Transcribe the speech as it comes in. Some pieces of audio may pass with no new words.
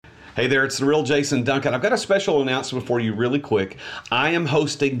Hey there, it's the real Jason Duncan. I've got a special announcement for you really quick. I am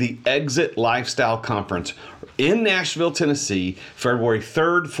hosting the Exit Lifestyle Conference in Nashville, Tennessee, February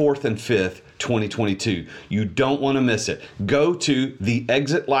 3rd, 4th, and 5th, 2022. You don't want to miss it. Go to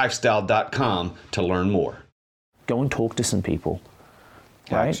theexitlifestyle.com to learn more. Go and talk to some people,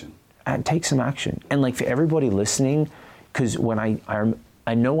 right? Action. And take some action. And like for everybody listening, because when I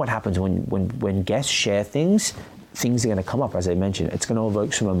know what happens when guests share things are going to come up, as I mentioned. It's going to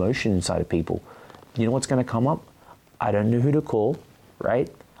evoke some emotion inside of people. You know what's going to come up? I don't know who to call, right?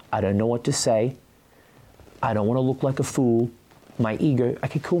 I don't know what to say. I don't want to look like a fool. My ego,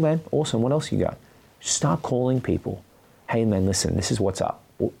 okay, cool, man, awesome. What else you got? Start calling people. Hey, man, listen, this is what's up.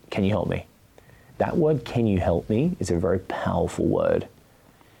 Can you help me? That word, can you help me, is a very powerful word.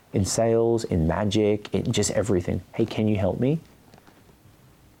 In sales, in magic, in just everything. Hey, can you help me?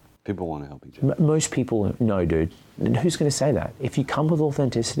 People want to help each other. Most people, no, dude. Who's going to say that? If you come with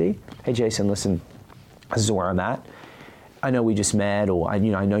authenticity, hey, Jason, listen, this is where I'm at. I know we just met, or I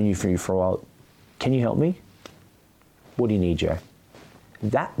know you for a while. Can you help me? What do you need, Joe?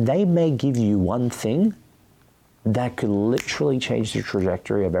 That they may give you one thing that could literally change the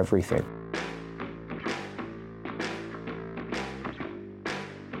trajectory of everything.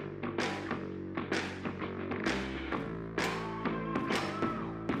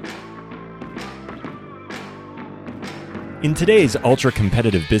 In today's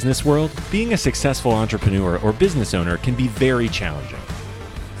ultra-competitive business world, being a successful entrepreneur or business owner can be very challenging.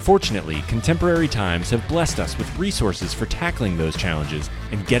 Fortunately, contemporary times have blessed us with resources for tackling those challenges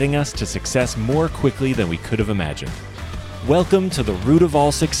and getting us to success more quickly than we could have imagined. Welcome to The Root of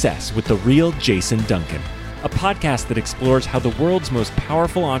All Success with the real Jason Duncan, a podcast that explores how the world's most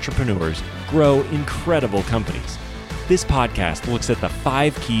powerful entrepreneurs grow incredible companies. This podcast looks at the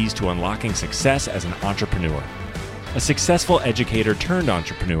 5 keys to unlocking success as an entrepreneur. A successful educator turned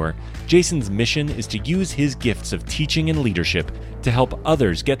entrepreneur, Jason's mission is to use his gifts of teaching and leadership to help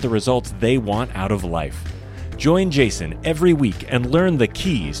others get the results they want out of life. Join Jason every week and learn the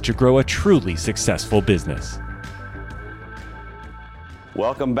keys to grow a truly successful business.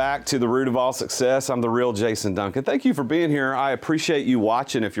 Welcome back to The Root of All Success. I'm the real Jason Duncan. Thank you for being here. I appreciate you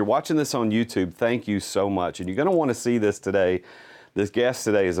watching. If you're watching this on YouTube, thank you so much. And you're going to want to see this today. This guest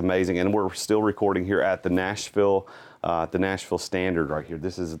today is amazing, and we're still recording here at the Nashville Standard right here.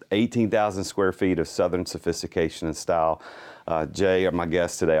 This is 18,000 square feet of Southern sophistication and style. Jay, my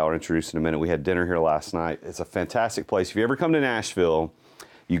guest today, I'll introduce in a minute. We had dinner here last night. It's a fantastic place. If you ever come to Nashville,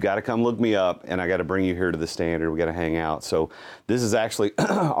 you got to come look me up, and I got to bring you here to the Standard. We got to hang out. So this is actually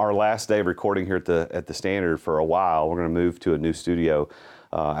our last day of recording here at the Standard for a while. We're going to move to a new studio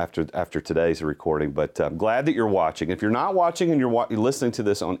after today's recording, but I'm glad that you're watching. If you're not watching and you're listening to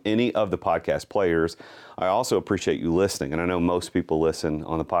this on any of the podcast players, I also appreciate you listening. And I know most people listen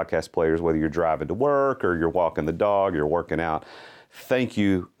on the podcast players, whether you're driving to work or you're walking the dog, you're working out. Thank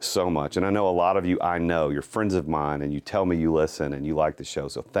you so much. And I know a lot of you, I know, you're friends of mine, and you tell me you listen and you like the show.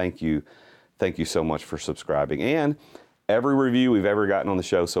 So thank you so much for subscribing. And every review we've ever gotten on the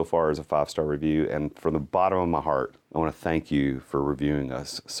show so far is a 5-star review, and from the bottom of my heart, I want to thank you for reviewing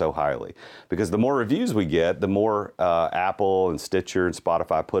us so highly. Because the more reviews we get, the more Apple and Stitcher and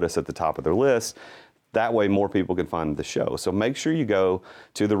Spotify put us at the top of their list. That way more people can find the show. So make sure you go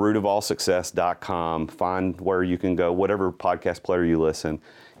to therootofallsuccess.com, find where you can go, whatever podcast player you listen.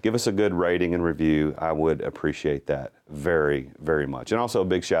 Give us a good rating and review. I would appreciate that very, very much. And also a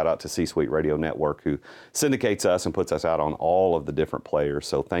big shout out to C-Suite Radio Network, who syndicates us and puts us out on all of the different players.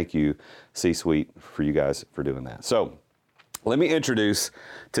 So thank you, C-Suite, for you guys for doing that. So let me introduce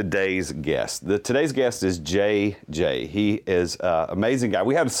today's guest. Today's guest is JJ. He is an amazing guy.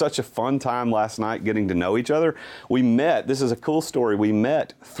 We had such a fun time last night getting to know each other. We met, this is a cool story, we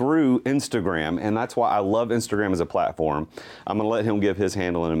met through Instagram, and that's why I love Instagram as a platform. I'm going to let him give his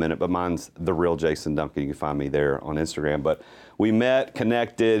handle in a minute, but mine's the real Jason Duncan. You can find me there on Instagram. But we met,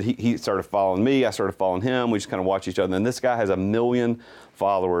 connected. He started following me. I started following him. We just kind of watch each other. And this guy has 1 million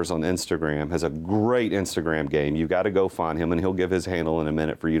followers on Instagram, has a great Instagram game. You've got to go find him, and he'll give his handle in a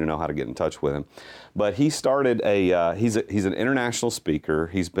minute for you to know how to get in touch with him. But he started he's an international speaker.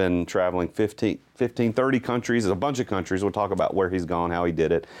 He's been traveling 30 countries, a bunch of countries. We'll talk about where he's gone, how he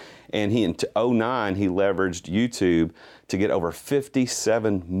did it. And in 2009, he leveraged YouTube to get over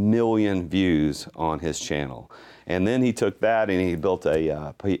 57 million views on his channel. And then he took that and he built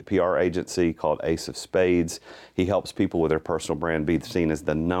a PR agency called Ace of Spades. He helps people with their personal brand be seen as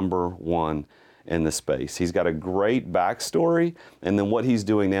the #1 in the space. He's got a great backstory, and then what he's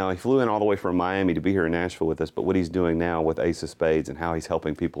doing now, he flew in all the way from Miami to be here in Nashville with us, but what he's doing now with Ace of Spades and how he's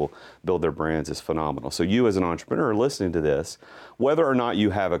helping people build their brands is phenomenal. So you as an entrepreneur listening to this, whether or not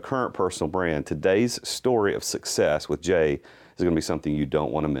you have a current personal brand, today's story of success with Jay is going to be something you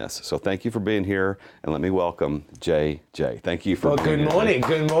don't want to miss. So thank you for being here, and let me welcome Jay. Thank you for being here.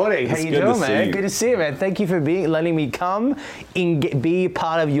 Good morning. How you doing, man? Good to see you, man. Thank you for letting me come and be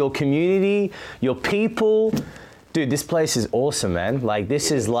part of your community, your people. Dude, this place is awesome, man. Like,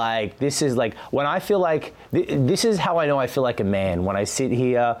 this is like when I feel like, this is how I know I feel like a man. When I sit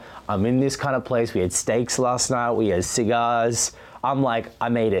here, I'm in this kind of place. We had steaks last night. We had cigars. I'm like, I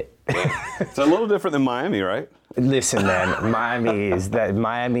made it. It's a little different than Miami, right? Listen, man,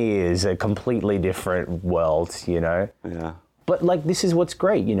 Miami is a completely different world, you know? Yeah. But like, this is what's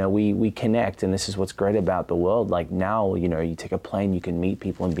great, you know, we connect, and this is what's great about the world. Like now, you know, you take a plane, you can meet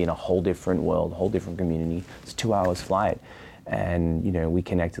people and be in a whole different world, a whole different community. It's a 2 hours flight. And, you know, we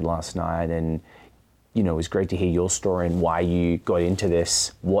connected last night, and, you know, it was great to hear your story and why you got into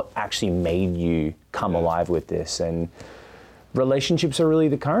this, what actually made you come alive with this. And relationships are really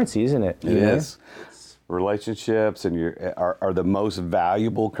the currency, isn't it? It is. Relationships and are the most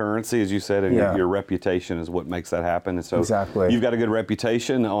valuable currency, as you said, and your reputation is what makes that happen. And so exactly. You've got a good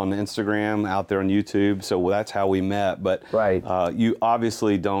reputation on Instagram, out there on YouTube, so that's how we met. But you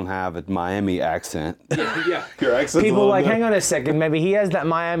obviously don't have a Miami accent. Yeah. Your accent's people like, hang on a second, maybe he has that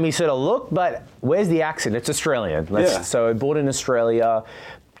Miami sort of look, but where's the accent? It's Australian. So I bought in Australia,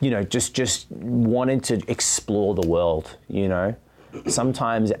 you know, just wanted to explore the world, you know.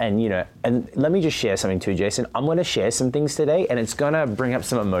 Sometimes, and you know, and let me just share something too, Jason. I'm going to share some things today, and it's going to bring up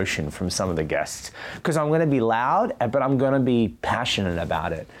some emotion from some of the guests, because I'm going to be loud, but I'm going to be passionate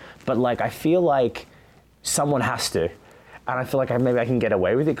about it. But like, I feel like someone has to, and I feel like maybe I can get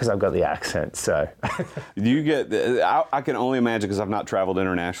away with it because I've got the accent. So you get, I can only imagine, because I've not traveled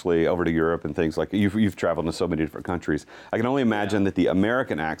internationally over to Europe and things like you've traveled to so many different countries. I can only imagine that the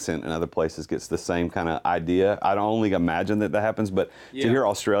American accent in other places gets the same kind of idea. I don't only imagine that happens, but to hear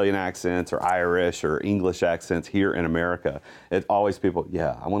Australian accents or Irish or English accents here in America, it's always people,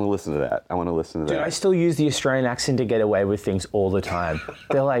 I want to listen to that. I want to listen to that. Dude, I still use the Australian accent to get away with things all the time.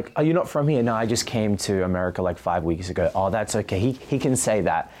 They're like, "Are you not from here?" "No, I just came to America like 5 weeks ago." "Oh, that's okay. He can say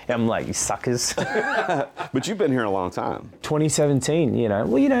that." And I'm like, "You suckers." But you've been here a long time. 2017, you know.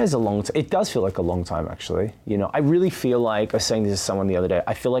 Well, you know, it's a long time. It does feel like a long time, actually. You know, I really feel like, I was saying this to someone the other day,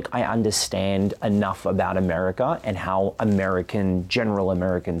 I feel like I understand enough about America and how general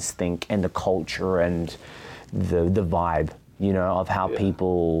Americans think, and the culture and the vibe, you know, of how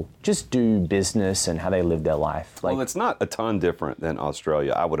people just do business and how they live their life. Like, well, it's not a ton different than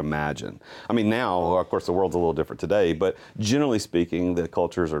Australia, I would imagine. I mean, now, of course, the world's a little different today, but generally speaking, the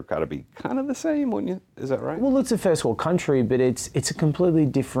cultures are got to be kind of the same, wouldn't you? Is that right? Well, it's a first world country, but it's a completely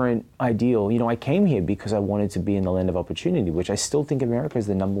different ideal. You know, I came here because I wanted to be in the land of opportunity, which I still think America is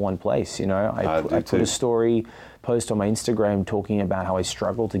the #1 place. You know, I put a post on my Instagram talking about how I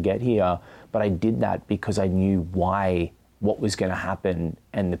struggled to get here, but I did that because I knew what was going to happen,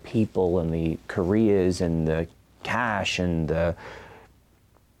 and the people and the careers and the cash and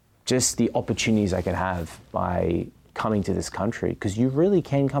just the opportunities I could have by coming to this country. Because you really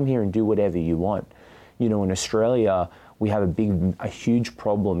can come here and do whatever you want. You know, in Australia, we have a huge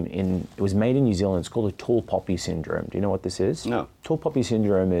problem it was made in New Zealand. It's called the tall poppy syndrome. Do you know what this is? No. Tall poppy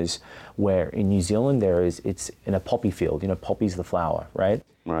syndrome is where in New Zealand it's in a poppy field. You know, poppy's the flower, right?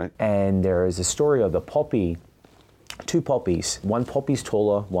 Right. And there is a story of the poppy, 2 poppies. One poppy's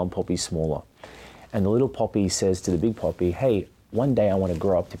taller, one poppy's smaller. And the little poppy says to the big poppy, "Hey, one day I want to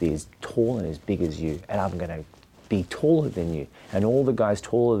grow up to be as tall and as big as you, and I'm going to be taller than you." And all the guys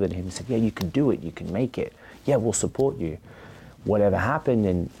taller than him said, "Yeah, you can do it, you can make it. Yeah, we'll support you." Whatever happened,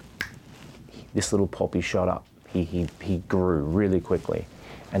 and this little poppy shot up. He grew really quickly,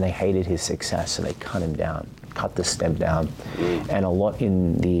 and they hated his success, so they cut the stem down. And a lot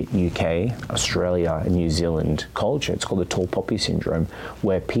in the UK, Australia, and New Zealand culture, it's called the tall poppy syndrome,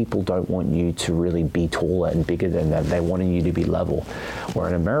 where people don't want you to really be taller and bigger than them. They want you to be level. Where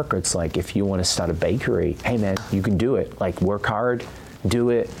in America, it's like, if you want to start a bakery, hey man, you can do it. Like, work hard, do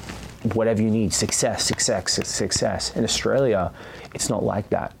it, whatever you need, success. In Australia, it's not like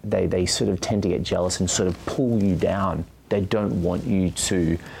that. They sort of tend to get jealous and sort of pull you down. They don't want you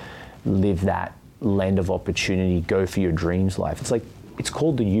to live that land of opportunity, go for your dreams life. It's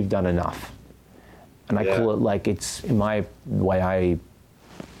called the "you've done enough." And I call it, like, it's in my way I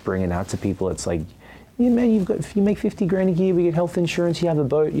bring it out to people, it's like, yeah, man, if you make 50 grand a year, we get health insurance, you have a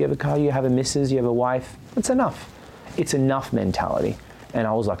boat, you have a car, you have a missus, you have a wife, it's enough. It's enough mentality. And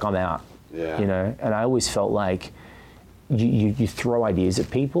I was like, I'm out. Yeah. You know, and I always felt like you throw ideas at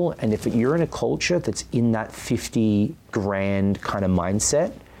people, and if you're in a culture that's in that 50 grand kind of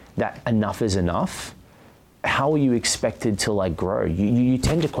mindset, that enough is enough, how are you expected to like grow? You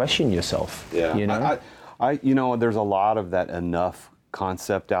tend to question yourself. Yeah. You know? You know, there's a lot of that enough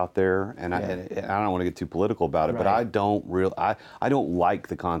concept out there, and I don't want to get too political about it, but I don't like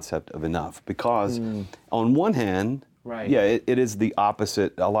the concept of enough, because on one hand, it is the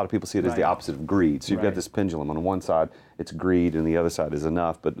opposite. A lot of people see it as the opposite of greed. So you've got this pendulum. On one side, it's greed, and the other side is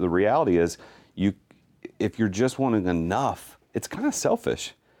enough. But the reality is, if you're just wanting enough, it's kind of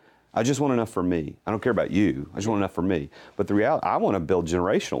selfish. I just want enough for me. I don't care about you. I just want enough for me. But the reality, I want to build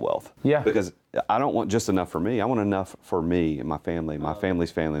generational wealth. Yeah. Because I don't want just enough for me. I want enough for me and my family, my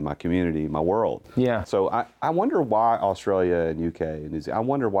family's family, my community, my world. Yeah. So I wonder why Australia and UK and New Zealand, I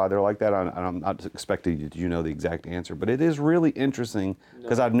wonder why they're like that. I'm not expecting you know the exact answer, but it is really interesting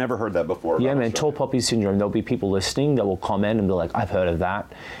because I've never heard that before. Yeah, man, tall poppy syndrome. There'll be people listening that will comment and be like, I've heard of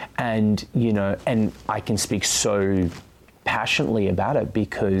that. And, you know, and I can speak so passionately about it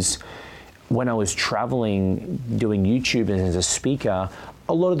because when I was traveling doing YouTube and as a speaker,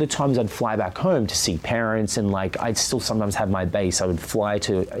 a lot of the times I'd fly back home to see parents, and like I'd still sometimes have my base. I would fly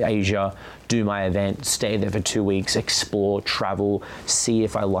to Asia, do my event, stay there for 2 weeks, explore, travel, see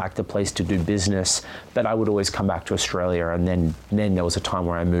if I liked the place to do business. But I would always come back to Australia, and then there was a time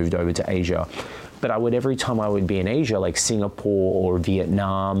where I moved over to Asia. But every time I would be in Asia, like Singapore or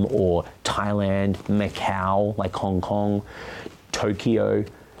Vietnam or Thailand, Macau, like Hong Kong, Tokyo,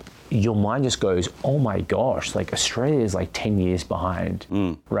 your mind just goes, oh my gosh, like Australia is like 10 years behind,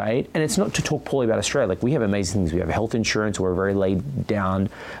 right? And it's not to talk poorly about Australia. Like we have amazing things. We have health insurance. We're very laid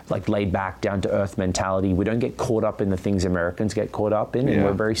back, down to earth mentality. We don't get caught up in the things Americans get caught up in, and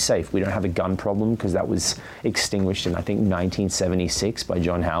we're very safe. We don't have a gun problem because that was extinguished in, I think, 1976 by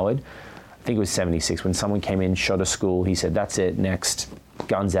John Howard. I think it was 76, when someone came in, shot a school, he said, that's it, next,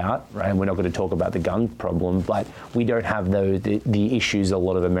 guns out, right? And we're not going to talk about the gun problem, but we don't have the issues a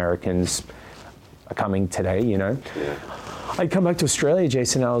lot of Americans are coming today, you know? Yeah. I'd come back to Australia,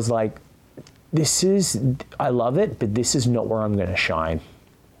 Jason, I was like, I love it, but this is not where I'm going to shine.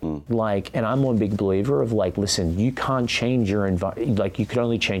 Like, and I'm one big believer of like, listen, you can't change your environment, like you could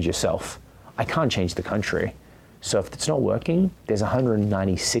only change yourself. I can't change the country. So if it's not working, there's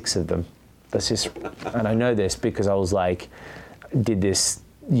 196 of them. That's just, and I know this because I was like, I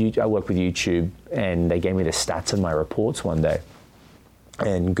work with YouTube, and they gave me the stats in my reports one day.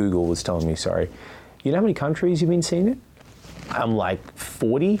 And Google was telling me, you know how many countries you've been seen in? I'm like,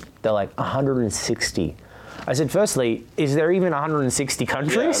 40? They're like, 160. I said, firstly, is there even 160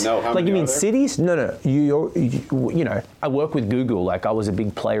 countries? Yeah, no, how like, many you mean are there? cities? No. You know, I work with Google. Like, I was a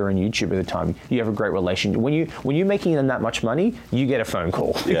big player in YouTube at the time. You have a great relationship. When you're making them that much money, you get a phone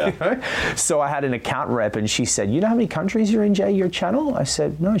call. Yeah. You know? So I had an account rep, and she said, you know how many countries you're in, Jay, your channel? I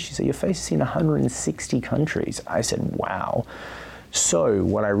said, no. She said, your face is in 160 countries. I said, wow. So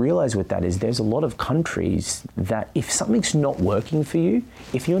what I realized with that is there's a lot of countries that if something's not working for you,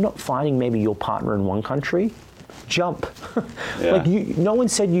 if you're not finding maybe your partner in one country, jump. Yeah. Like no one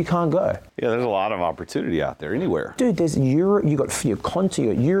said you can't go. Yeah, there's a lot of opportunity out there anywhere. Dude, there's Europe, you got your continent,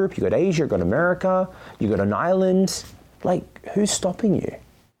 you got Europe, you got Asia, you got America, you got an island. Like, who's stopping you?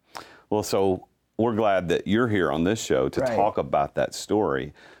 Well, so we're glad that you're here on this show to talk about that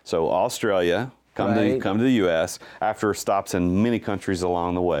story. So Australia, come to the U.S. after stops in many countries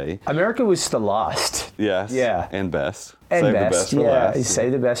along the way. America was the last. Yes. Yeah. And best. And Save best, the best for last.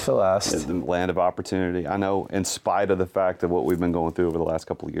 Save the best for last. It's the land of opportunity. I know, in spite of the fact of what we've been going through over the last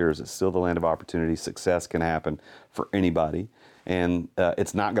couple of years, it's still the land of opportunity. Success can happen for anybody, and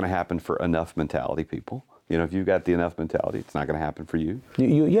it's not going to happen for enough mentality people. You know, if you've got the enough mentality, it's not going to happen for you.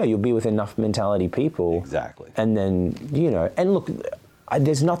 You'll be with enough mentality people. Exactly. And then, you know, and look,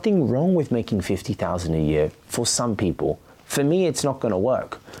 there's nothing wrong with making $50,000 a year for some people. For me, it's not going to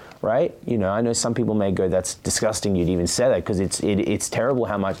work, right? You know, I know some people may go, that's disgusting you'd even say that, because it's terrible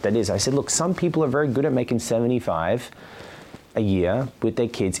how much that is. I said, look, some people are very good at making $75,000 a year with their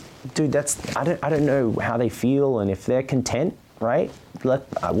kids. Dude, I don't know how they feel, and if they're content, right?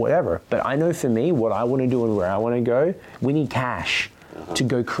 Whatever. But I know for me, what I want to do and where I want to go, we need cash to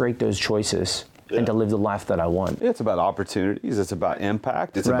go create those choices. And to live the life that I want. It's about opportunities. It's about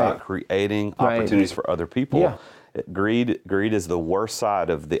impact. It's about creating opportunities for other people. Yeah. Greed is the worst side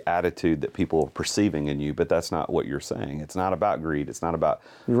of the attitude that people are perceiving in you, but that's not what you're saying. It's not about greed. It's not about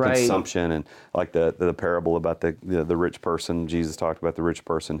consumption. And like the parable about the rich person, Jesus talked about the rich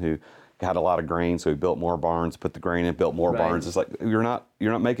person who had a lot of grain, so he built more barns, put the grain in, built more barns. It's like you're not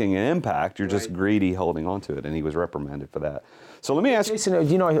making an impact. You're just greedy, holding on to it, and he was reprimanded for that. So let me ask Jason,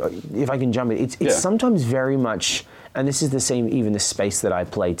 you know, if I can jump in, it's sometimes very much, and this is the same, even the space that I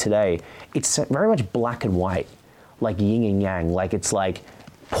play today, it's very much black and white, like yin and yang, like it's like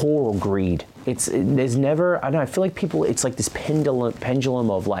poor or greed. There's never, I don't know, I feel like people, it's like this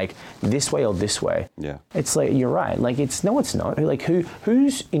pendulum of like this way or this way. Yeah. It's like, you're right, like it's not. Like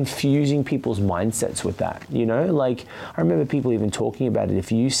who's infusing people's mindsets with that, you know? Like I remember people even talking about it.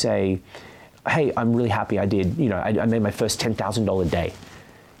 If you say, hey, I'm really happy I did, you know, I made my first $10,000 day.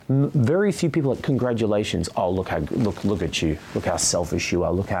 Very few people are like, congratulations. Oh, look at you. Look how selfish you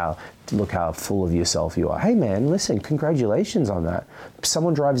are. Look how full of yourself you are. Hey man, listen, congratulations on that.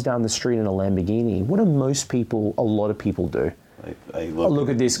 Someone drives down the street in a Lamborghini. What do a lot of people do? Look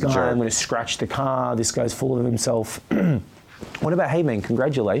at this guy, I'm going to scratch the car. This guy's full of himself. What about, hey man,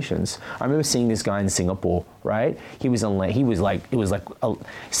 congratulations. I remember seeing this guy in Singapore, right? He was like,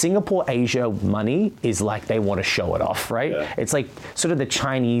 Singapore, Asia money is like they want to show it off, right? Yeah. It's like sort of the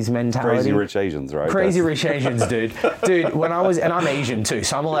Chinese mentality. Crazy rich Asians, right? Crazy rich Asians, dude. Dude, and I'm Asian too,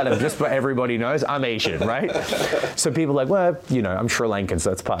 so I'm allowed to, just so everybody knows, I'm Asian, right? So people are like, well, you know, I'm Sri Lankan,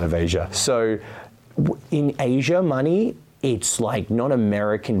 so that's part of Asia. So in Asia money, it's like not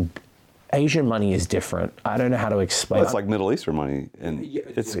American. Asian money is different. I don't know how to explain. Well, it's like Middle Eastern money, and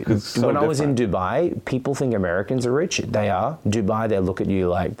it's so when I was in Dubai, people think Americans are rich. They are. Dubai, they look at you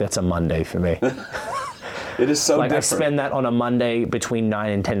like that's a Monday for me. It is so like different. I spend that on a Monday between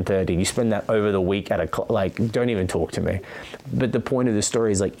 9 and 10:30. You spend that over the week at don't even talk to me. But the point of the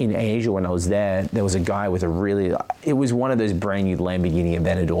story is like in Asia when I was there was a guy with it was one of those brand new Lamborghini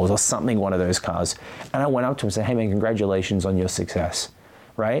Aventadors or something, one of those cars. And I went up to him and said, hey man, congratulations on your success.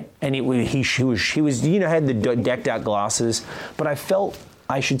 Right? And he was, you know, had the decked out glasses, but I felt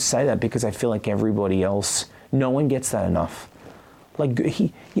I should say that because I feel like everybody else, no one gets that enough. Like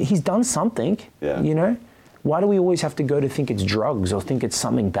he's done something, you know? Why do we always have to go to think it's drugs or think it's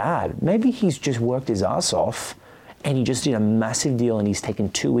something bad? Maybe he's just worked his ass off and he just did a massive deal and he's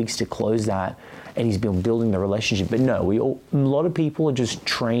taken 2 weeks to close that and he's been building the relationship. But no, a lot of people are just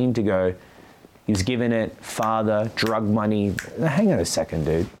trained to go, he was given it, father, drug money. Hang on a second,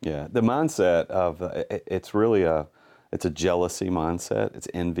 dude. Yeah, the mindset of it's really it's a jealousy mindset. It's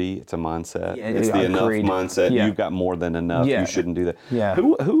envy. It's a mindset. Yeah, it's the enough mindset. Yeah. You've got more than enough. Yeah. You shouldn't do that. Yeah.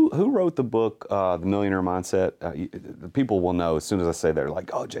 Who wrote the book, The Millionaire Mindset? The people will know as soon as I say that. They're like,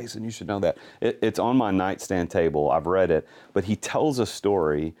 oh, Jason, you should know that. It's on my nightstand table. I've read it. But he tells a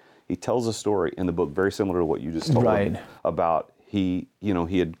story. He tells a story in the book very similar to what you just told about. He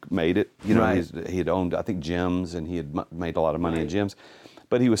had made it. You know, he had owned, I think, gyms, and he had made a lot of money in gyms.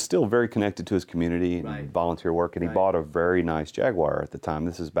 But he was still very connected to his community and volunteer work, and he bought a very nice Jaguar at the time.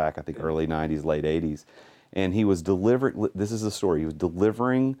 This is back, I think, early 90s, late 80s. And he was delivering, this is the story, he was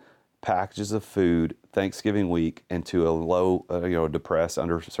delivering packages of food Thanksgiving week into a low, depressed,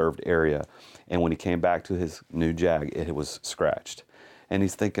 underserved area. And when he came back to his new Jag, it was scratched. And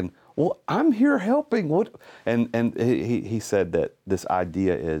he's thinking, well, I'm here helping. What? And he said that this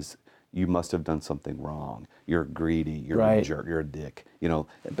idea is you must have done something wrong. You're greedy. You're a jerk. You're a dick. You know.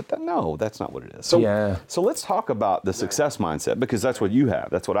 But no, that's not what it is. So let's talk about the success mindset because that's what you have.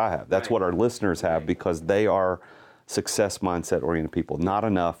 That's what I have. That's what our listeners have because they are success mindset oriented people. Not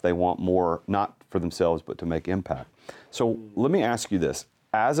enough. They want more, not for themselves, but to make impact. So let me ask you this.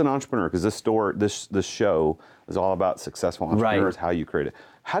 As an entrepreneur, because this show is all about successful entrepreneurs, how you create it.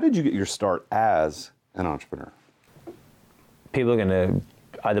 How did you get your start as an entrepreneur? People are going to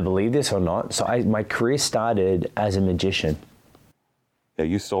either believe this or not. So my career started as a magician. Yeah,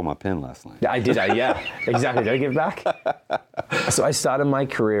 you stole my pen last night. I did, yeah, exactly. Did I give it back? So I started my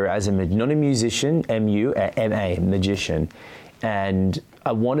career as not a musician, M-U-M-A, magician. And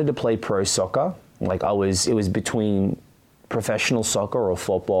I wanted to play pro soccer. Like it was between professional soccer or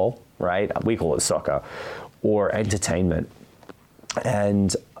football, right? We call it soccer, or entertainment.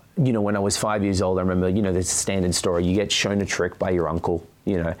 And, when I was 5 years old, I remember, the standard story, you get shown a trick by your uncle.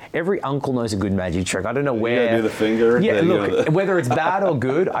 Every uncle knows a good magic trick. I don't know where. You do the finger. Yeah, look, whether it's bad or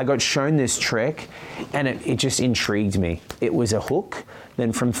good, I got shown this trick and it just intrigued me. It was a hook.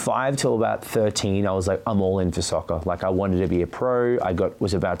 Then from 5 till about 13, I was like, I'm all in for soccer. Like I wanted to be a pro.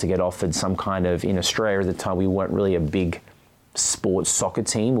 Was about to get offered some kind of, in Australia at the time, we weren't really a big sports soccer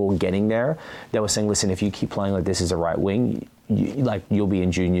team. We were getting there. They were saying, listen, if you keep playing like this as a right wing, you'll be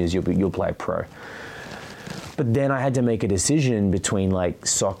in juniors, you'll play pro. But then I had to make a decision between like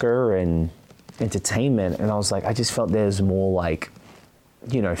soccer and entertainment, and I was like, I just felt there's more like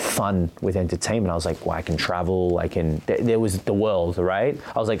fun with entertainment. I was like, well, I can travel, there was the world, right?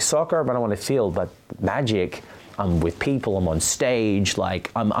 I was like, soccer, but I want to field, but magic, I'm with people, I'm on stage,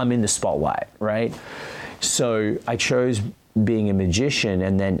 like I'm in the spotlight, right? So I chose being a magician,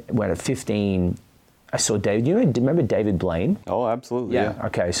 and then when at 15, I saw David. Remember David Blaine? Oh, absolutely. Yeah.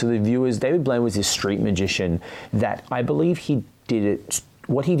 Okay, so the viewers, David Blaine was this street magician that I believe he did it.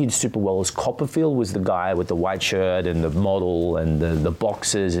 What he did super well is Copperfield was the guy with the white shirt and the model and the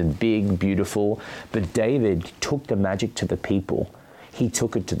boxers and big, beautiful. But David took the magic to the people. He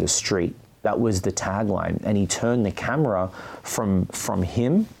took it to the street. That was the tagline. And he turned the camera from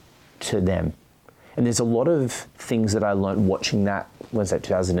him to them. And there's a lot of things that I learned watching that. When was that,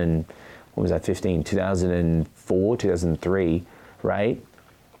 2004, 2003, right?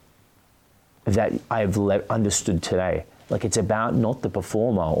 That I've understood today. Like, it's about not the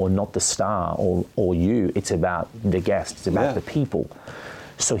performer or not the star or you. It's about the guest. It's about the people.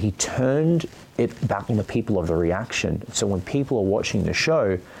 So he turned it back on the people of the reaction. So when people are watching the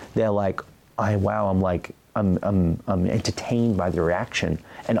show, they're like, I'm entertained by the reaction,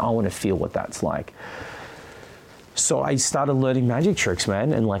 and I want to feel what that's like. So I started learning magic tricks,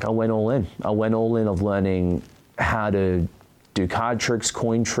 man, and I went all in. I went all in of learning how to do card tricks,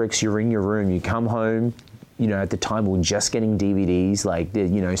 coin tricks. You're in your room, you come home. At the time we were just getting DVDs,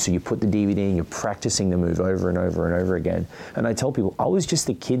 so you put the DVD in, you're practicing the move over and over and over again. And I tell people, I was just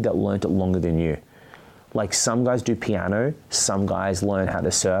a kid that learned it longer than you. Like, some guys do piano, some guys learn how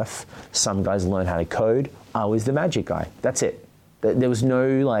to surf, some guys learn how to code. I was the magic guy. That's it. There was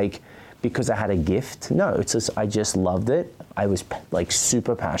no, because I had a gift. No, it's just, I just loved it. I was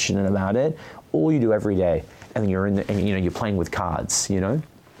super passionate about it. All you do every day. And you're you're playing with cards,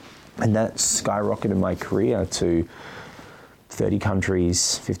 And that skyrocketed my career to 30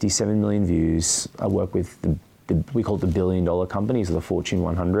 countries, 57 million views. I work with we call it the billion-dollar companies, or the Fortune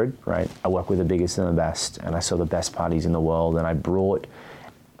 100, right? I work with the biggest and the best, and I saw the best parties in the world, and I brought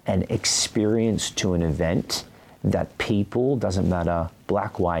an experience to an event that people, doesn't matter,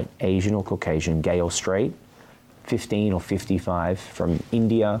 black, white, Asian or Caucasian, gay or straight, 15 or 55, from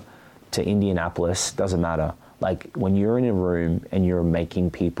India to Indianapolis, doesn't matter. When you're in a room and you're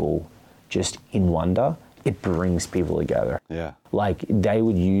making people just in wonder, it brings people together. Yeah. They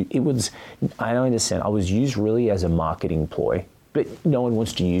would use, I don't understand, I was used really as a marketing ploy, but no one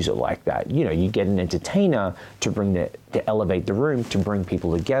wants to use it like that. You get an entertainer to elevate the room, to bring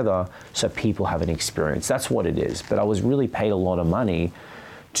people together so people have an experience. That's what it is. But I was really paid a lot of money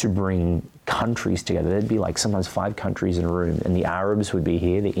to bring countries together. There'd be sometimes 5 countries in a room, and the Arabs would be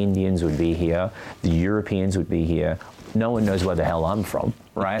here, the Indians would be here, the Europeans would be here. No one knows where the hell I'm from,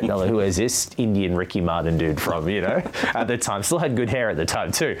 right? They're like, who is this Indian Ricky Martin dude from, at the time. Still had good hair at the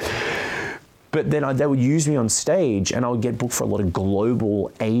time too. But then they would use me on stage, and I would get booked for a lot of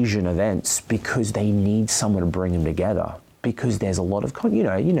global Asian events because they need someone to bring them together. Because there's a lot of,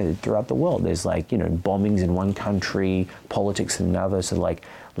 throughout the world, there's bombings in one country, politics in another. So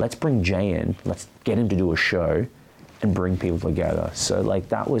let's bring Jay in, let's get him to do a show and bring people together. So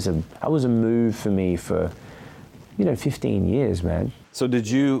that was a move for me for, 15 years, man. So did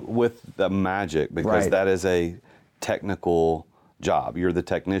you, with the magic, because that is a technical job. You're the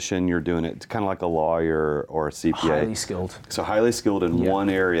technician, you're doing it. It's kind of like a lawyer or a CPA. Highly skilled. So highly skilled in one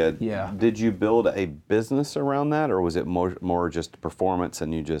area. Yeah. Did you build a business around that, or was it more just performance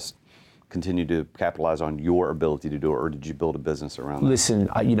and you just continue to capitalize on your ability to do it, or did you build a business around that? Listen,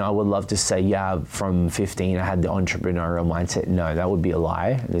 I would love to say, from 15 I had the entrepreneurial mindset. No, that would be a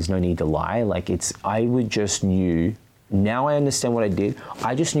lie. There's no need to lie. I would just knew, now I understand what I did.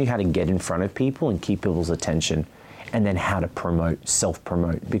 I just knew how to get in front of people and keep people's attention, and then how to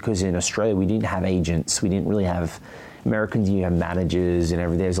self-promote. Because in Australia, we didn't have agents. We didn't really have, Americans, you have managers and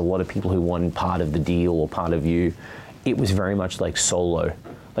everything. There's a lot of people who want part of the deal or part of you. It was very much solo.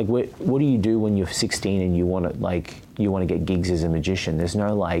 What do you do when you're 16 and you want to get gigs as a magician? There's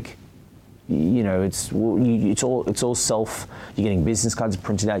no it's all self. You're getting business cards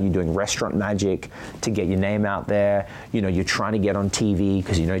printed out. You're doing restaurant magic to get your name out there. You're trying to get on TV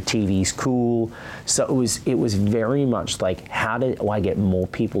because TV's cool. So it was very much how do I get more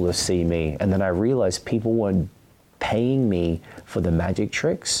people to see me? And then I realized people weren't paying me for the magic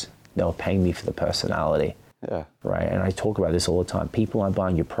tricks. They were paying me for the personality. Yeah. Right. And I talk about this all the time. People aren't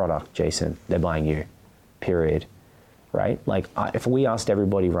buying your product, Jason. They're buying you. Period. Right? If we asked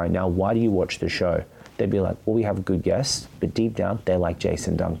everybody right now, why do you watch the show? They'd be like, well, we have good guests, but deep down, they like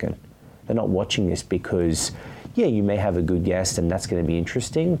Jason Duncan. They're not watching this because, you may have a good guest and that's going to be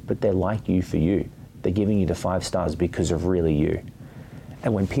interesting, but they like you for you. They're giving you the 5 stars because of really you.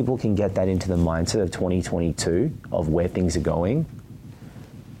 And when people can get that into the mindset of 2022, of where things are going,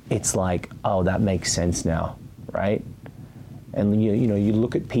 it's like, oh, that makes sense now, right? And you know, you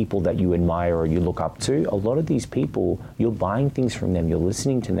look at people that you admire or you look up to, a lot of these people, you're buying things from them, you're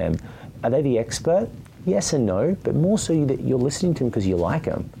listening to them. Are they the expert? Yes and no, but more so that you're listening to them because you like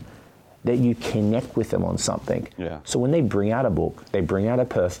them, that you connect with them on something. Yeah. So when they bring out a book, they bring out a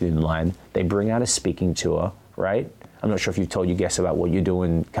perfume line, they bring out a speaking tour, right? I'm not sure if you've told your guests about what you're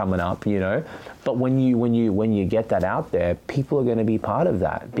doing coming up, you know, but when you get that out there, people are going to be part of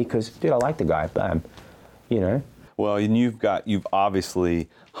that because, dude, I like the guy, bam, you know. Well, and you've obviously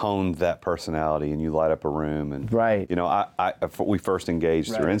honed that personality, and you light up a room, and right. You know, we first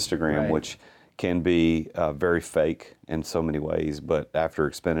engaged through Instagram, which can be very fake in so many ways. But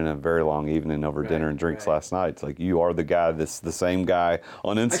after spending a very long evening over dinner and drinks last night, it's like you are the guy that's the same guy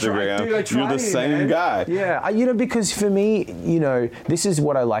on Instagram. You're the same guy. Yeah, you know, because for me, you know, this is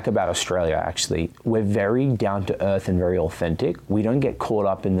what I like about Australia. Actually, we're very down to earth and very authentic. We don't get caught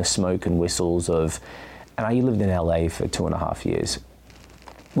up in the smoke and whistles of. And I lived in LA for 2.5 years.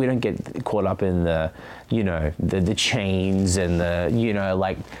 We don't get caught up in the, you know, the chains and the, you know,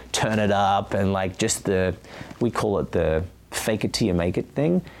 like turn it up and like just the, we call it the fake it till you make it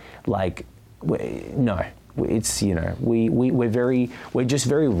thing. Like, no, it's, you know, we're just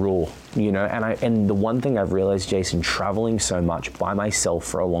very raw, you know. And the one thing I've realized, Jason, traveling so much by myself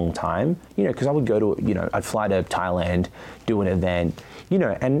for a long time, you know, because I would go to, you know, I'd fly to Thailand, do an event, you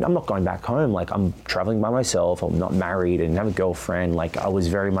know, and I'm not going back home. Like, I'm traveling by myself. I'm not married and have a girlfriend. Like, I was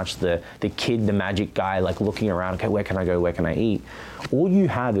very much the kid, the magic guy, like looking around, okay, where can I go? Where can I eat? All you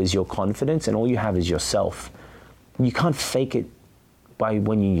have is your confidence and all you have is yourself. You can't fake it by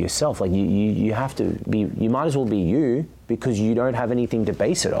when you're yourself. Like, you have to be, you might as well be you because you don't have anything to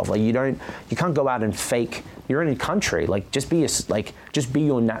base it off. Like, you can't go out and fake, you're in a country. Like, just be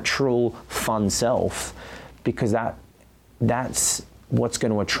your natural, fun self, because that's what's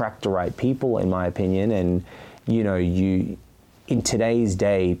going to attract the right people, in my opinion. And, you know, in today's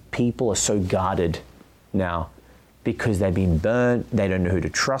day, people are so guarded now because they've been burnt, they don't know who to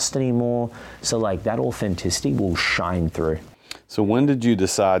trust anymore. So, like, that authenticity will shine through. So when did you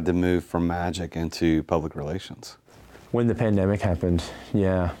decide to move from magic into public relations? When the pandemic happened,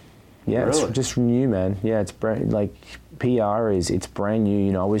 yeah. Yeah, really? It's just new, man. Yeah, it's brand, like, PR it's brand new.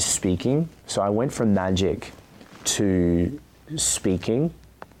 You know, I was speaking, so I went from magic to speaking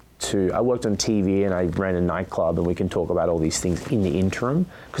to, I worked on TV and I ran a nightclub, and we can talk about all these things in the interim,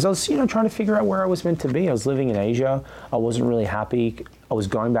 because I was, you know, trying to figure out where I was meant to be. I was living in Asia. I wasn't really happy. I was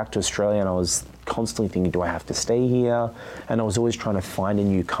going back to Australia and I was constantly thinking, do I have to stay here? And I was always trying to find a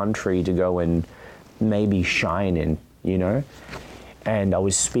new country to go and maybe shine in, you know? And I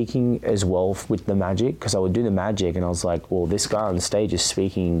was speaking as well with the magic, because I would do the magic and I was like, well, this guy on stage is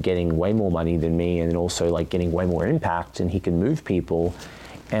speaking, getting way more money than me, and also like getting way more impact, and he can move people.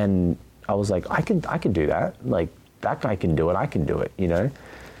 And I was like, I can do that. Like, that guy can do it, I can do it, you know?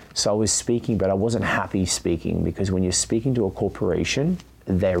 So I was speaking, but I wasn't happy speaking, because when you're speaking to a corporation,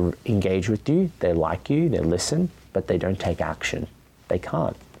 they engage with you, they like you, they listen, but they don't take action. They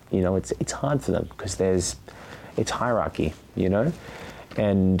can't. You know, it's hard for them because it's hierarchy, you know?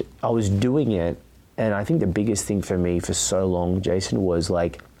 And I was doing it, and I think the biggest thing for me for so long, Jason, was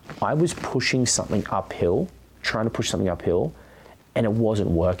like, I was pushing something uphill, trying to push something uphill, and it wasn't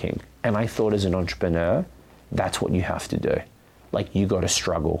working. And I thought, as an entrepreneur, that's what you have to do. Like, you got to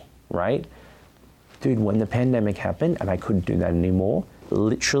struggle, right? Dude, when the pandemic happened and I couldn't do that anymore,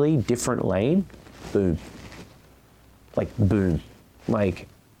 literally different lane, boom. Like, boom. Like,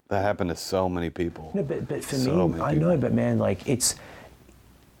 that happened to so many people. No, but for me, I know, but man, like, it's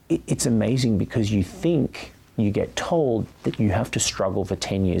amazing, because you think, you get told that you have to struggle for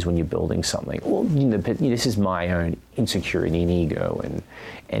 10 years when you're building something. Well, you know, but this is my own insecurity and ego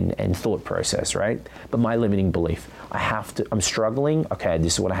and thought process, right? But my limiting belief, I'm struggling, okay,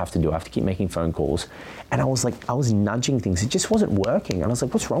 this is what I have to do. I have to keep making phone calls. And I was nudging things. It just wasn't working. And I was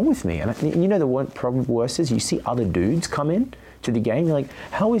like, what's wrong with me? And you know, the problem worse is you see other dudes come in to the game, you're like,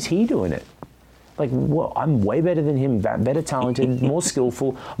 how is he doing it? Like, well, I'm way better than him, better talented, more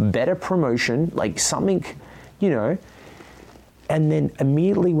skillful, better promotion, like something, you know. And then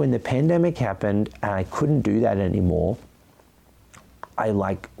immediately when the pandemic happened and I couldn't do that anymore, I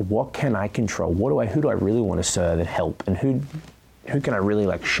like, what can I control? Who do I really want to serve and help? And who can I really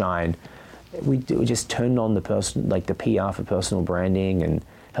like shine? We just turned on the PR for personal branding and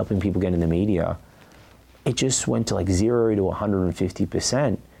helping people get in the media. It just went to like 0 to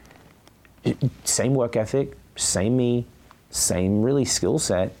 150%. Same work ethic, same me, same really skill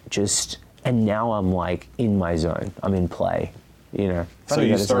set, and now I'm like in my zone. I'm in play, you know. So Funny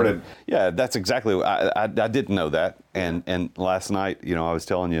you that it's started, yeah, that's exactly, I didn't know that. And last night, you know, I was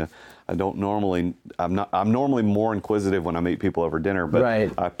telling you, I'm normally more inquisitive when I meet people over dinner, but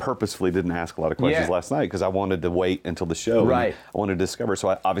Right. I purposefully didn't ask a lot of questions Yeah. last night because I wanted to wait until the show. Right. I wanted to discover, so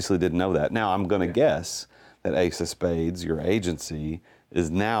I obviously didn't know that. Now I'm going to guess that Ace of Spades, your agency, is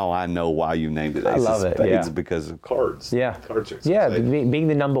now I know why you named it Ace love of it, Spades yeah. because of cards. Yeah. Cards are Yeah, spades. being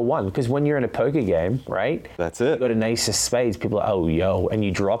the number one. Because when you're in a poker game, right? That's it. You got an ace of spades, people are, oh, yo, and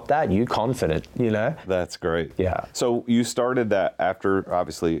you drop that, you confident, you know? That's great. Yeah. So you started that after,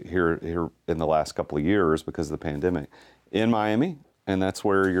 obviously, here in the last couple of years because of the pandemic, in Miami, and that's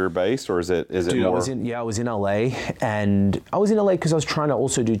where you're based, or is it Dude, more? I was in LA, and I was in LA because I was trying to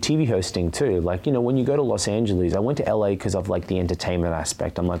also do TV hosting too. Like, you know, when you go to Los Angeles, I went to LA because of like the entertainment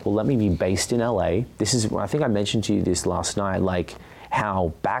aspect. I'm like, well, let me be based in LA. This is, I think I mentioned to you this last night, like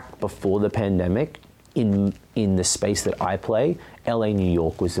how back before the pandemic, in the space that I play, LA, New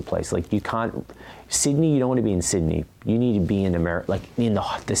York was the place. Like you can't, Sydney, you don't want to be in Sydney. You need to be in America, like in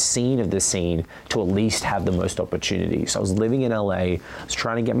the scene of the scene to at least have the most opportunity. So I was living in LA, I was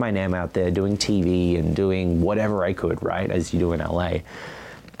trying to get my name out there, doing TV and doing whatever I could, right, as you do in LA.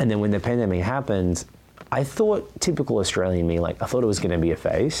 And then when the pandemic happened, I thought, typical Australian me, like I thought it was going to be a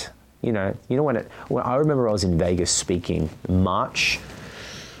phase. You know when I remember I was in Vegas speaking March,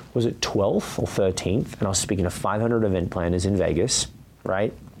 was it 12th or 13th? And I was speaking to 500 event planners in Vegas,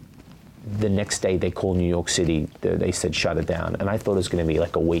 right? The next day they called New York City, they said shut it down. And I thought it was gonna be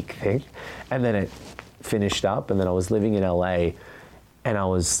like a week thing. And then it finished up, and then I was living in LA, and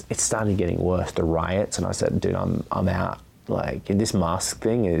it started getting worse, the riots, and I said, dude, I'm out. Like, this mask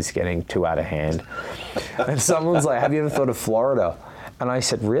thing is getting too out of hand. And someone's like, have you ever thought of Florida? And I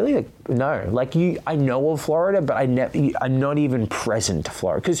said, really? Like, no. Like, I know of Florida, but I'm not even present to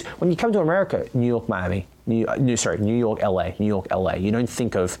Florida. Because when you come to America, New York, Miami, New York, LA, New York, LA, you don't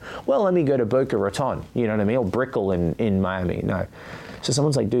think of, well, let me go to Boca Raton, you know what I mean? Or Brickell in Miami. No. So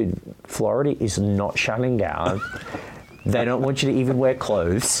someone's like, dude, Florida is not shutting down. They don't want you to even wear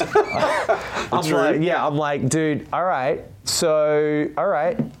clothes. I'm like, dude, all right.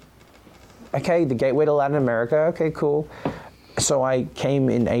 Okay, the gateway to Latin America. Okay, cool. So I came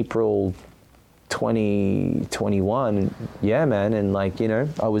in April 2021. Yeah, man. And like, you know,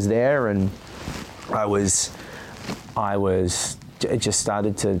 I was there, and it just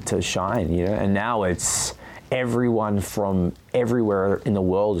started to shine, you know, and now it's everyone from everywhere in the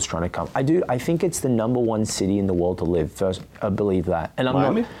world is trying to come. I think it's the number one city in the world to live. First, I believe that. And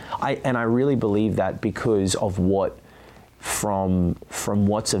Miami? I really believe that because of from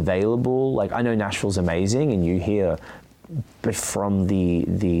what's available. Like, I know Nashville's amazing, and you hear, but from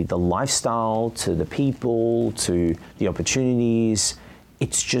the lifestyle to the people to the opportunities,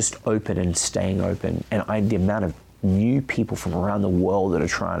 it's just open and staying open. And the amount of new people from around the world that are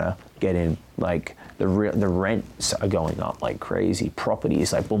trying to get in, like the rents are going up like crazy.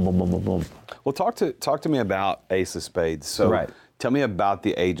 Properties like boom, boom, boom, boom, boom. Well, talk to me about Ace of Spades. So Right. Tell me about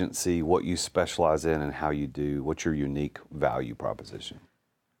the agency, what you specialize in, and how you do. What's your unique value proposition?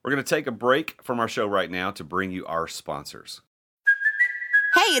 We're going to take a break from our show right now to bring you our sponsors.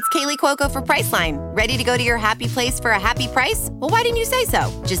 Hey, it's Kaylee Cuoco for Priceline. Ready to go to your happy place for a happy price? Well, why didn't you say so?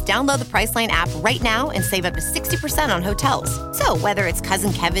 Just download the Priceline app right now and save up to 60% on hotels. So whether it's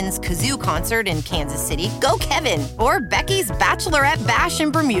Cousin Kevin's Kazoo Concert in Kansas City, go Kevin, or Becky's Bachelorette Bash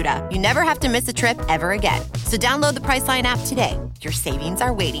in Bermuda, you never have to miss a trip ever again. So download the Priceline app today. Your savings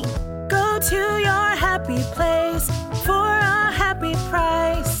are waiting. Go to your happy place for a happy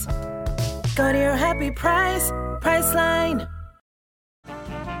price. Go to your happy price, Priceline.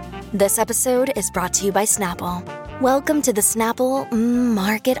 This episode is brought to you by Snapple. Welcome to the Snapple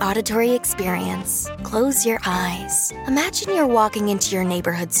Market Auditory Experience. Close your eyes. Imagine you're walking into your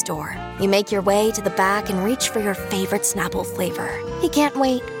neighborhood store. You make your way to the back and reach for your favorite Snapple flavor. You can't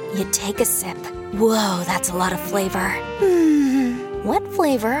wait. You take a sip. Whoa, that's a lot of flavor. What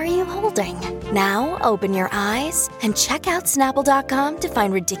flavor are you holding? Now open your eyes and check out Snapple.com to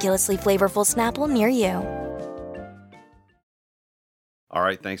find ridiculously flavorful Snapple near you. All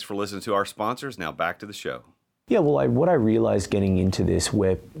right, thanks for listening to our sponsors. Now back to the show. Yeah, well, what I realized getting into this,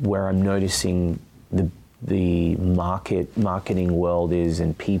 where I'm noticing the marketing world is,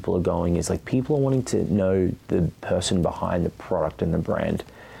 and people are going, is like people are wanting to know the person behind the product and the brand.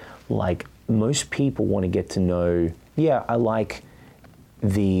 Like, most people want to get to know, yeah, I like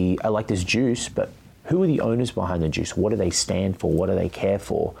this juice, but who are the owners behind the juice? What do they stand for? What do they care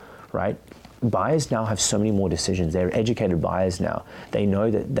for, right? buyers now have so many more decisions. They're educated buyers now. They know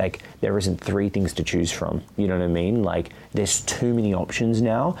that like there isn't 3 things to choose from. You know what I mean? Like there's too many options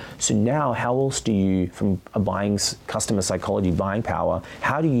now. So now how else do you, from a customer psychology, buying power,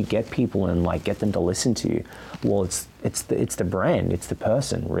 how do you get people and like get them to listen to you? Well, it's the brand, it's the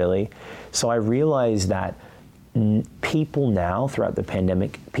person, really. So I realized that people now, throughout the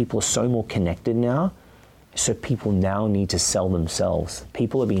pandemic, people are so more connected now. So people now need to sell themselves.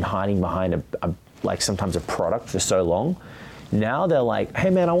 People have been hiding behind like sometimes a product for so long. Now they're like, hey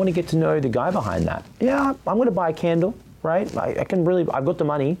man, I want to get to know the guy behind that. Yeah, I'm going to buy a candle, right? I've got the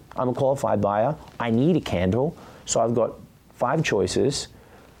money. I'm a qualified buyer. I need a candle. So I've got 5 choices.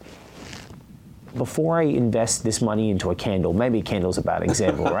 Before I invest this money into a candle, maybe a candle's a bad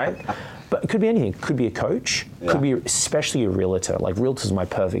example, right? But it could be anything. It could be a coach. Yeah. Could be especially a realtor. Like realtor's my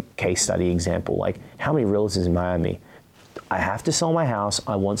perfect case study example. Like how many realtors in Miami? I have to sell my house.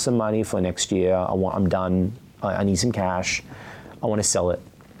 I want some money for next year. I'm done. I need some cash. I want to sell it.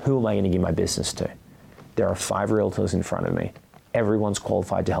 Who am I going to give my business to? There are 5 realtors in front of me. Everyone's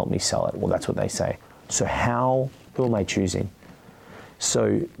qualified to help me sell it. Well, that's what they say. So who am I choosing?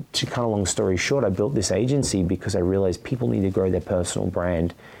 So to kind of long story short, I built this agency because I realized people need to grow their personal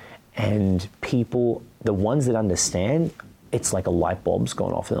brand. And people, the ones that understand, it's like a light bulb's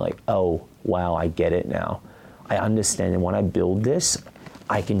gone off. And they're like, oh, wow, I get it now. I understand. And when I build this,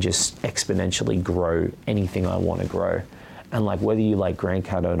 I can just exponentially grow anything I want to grow. And like whether you like Grant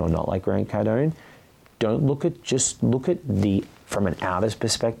Cardone or not like Grant Cardone, just look at from an outer's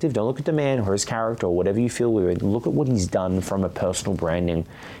perspective. Don't look at the man or his character or whatever you feel with. Look at what he's done from a personal branding.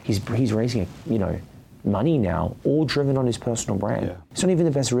 He's raising, money now, all driven on his personal brand. Yeah. He's not even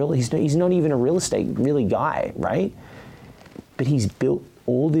the best he's not even a real estate really guy, right? But he's built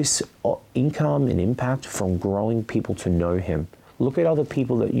all this income and impact from growing people to know him. Look at other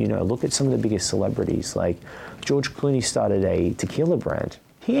people that you know. Look at some of the biggest celebrities. Like George Clooney started a tequila brand.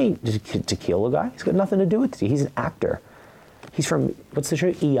 He ain't a tequila guy. He's got nothing to do with it. He's an actor. He's from, what's the show?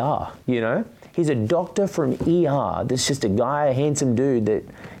 ER, He's a doctor from ER. That's just a guy, a handsome dude that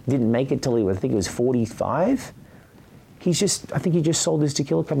didn't make it till I think he was 45. I think he just sold his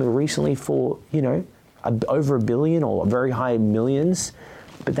tequila company recently for, over $1 billion or very high millions.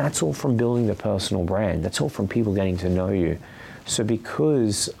 But that's all from building the personal brand. That's all from people getting to know you. So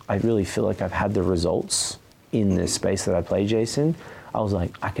because I really feel like I've had the results in the space that I play, Jason, I was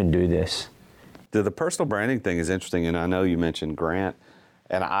like, I can do this. The personal branding thing is interesting, and I know you mentioned Grant.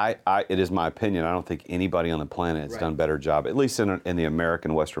 And it is my opinion, I don't think anybody on the planet has done a better job, at least in the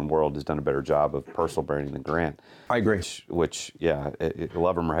American Western world, has done a better job of personal branding than Grant. I agree. Which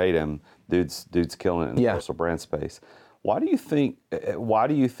love him or hate him, dude's killing it in the personal brand space. Why do you think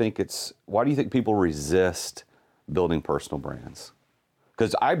people resist building personal brands?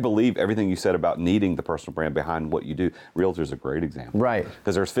 Because I believe everything you said about needing the personal brand behind what you do. Realtor's a great example. Right.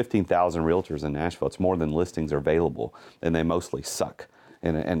 Because there's 15,000 realtors in Nashville. It's more than listings are available, and they mostly suck.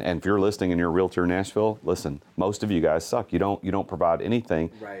 And if you're listing and you're a realtor in Nashville, listen, most of you guys suck. You don't provide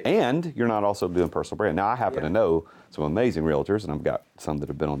anything, and you're not also doing personal brand. Now I happen to know some amazing realtors, and I've got some that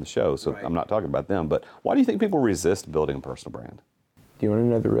have been on the show, so I'm not talking about them. But why do you think people resist building a personal brand? Do you want to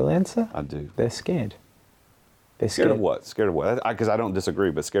know the real answer? I do. They're scared. They're scared of what? Scared of what? Because I don't disagree,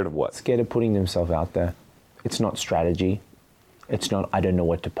 but scared of what? Scared of putting themselves out there. It's not strategy. It's not, I don't know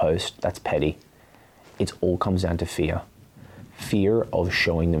what to post. That's petty. It all comes down to fear. Fear of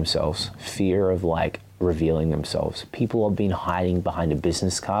showing themselves, fear of revealing themselves. People have been hiding behind a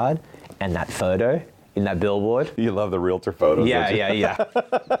business card and that photo in that billboard. You love the realtor photos. Yeah.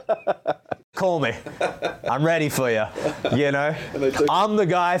 Call me. I'm ready for you. I'm the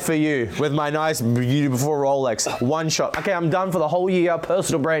guy for you with my nice beauty before Rolex. One shot. Okay, I'm done for the whole year.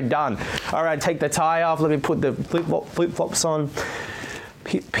 Personal brand done. All right, take the tie off. Let me put the flip-flops on.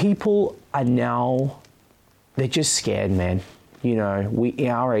 People are now, they're just scared, man.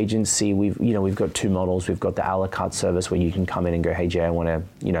 Our agency, we've got 2 models. We've got the a la carte service where you can come in and go, hey Jay, I want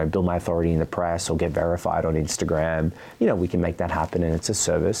to, build my authority in the press or get verified on Instagram. We can make that happen, and it's a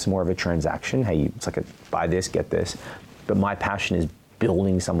service, more of a transaction. Hey, it's like a buy this, get this. But my passion is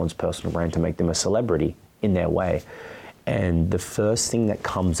building someone's personal brand to make them a celebrity in their way. And the first thing that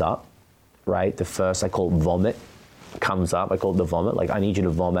comes up, right? The first, I call it vomit, comes up. I call it the vomit. Like, I need you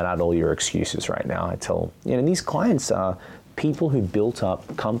to vomit out all your excuses right now. I tell, and these clients are people who built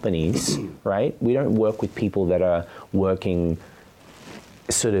up companies, right? We don't work with people that are working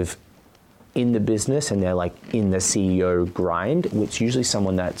sort of in the business and they're in the CEO grind, which is usually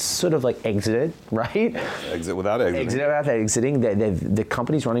someone that's sort of exited, right? Exit without exiting. Exit without exiting. The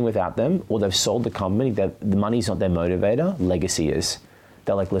company's running without them, or they've sold the company. The money's not their motivator. Legacy is.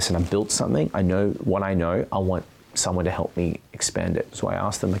 They're like, listen, I built something. I know what I know. I want someone to help me expand it. So I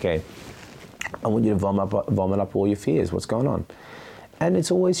asked them, okay, I want you to vomit up all your fears. What's going on? And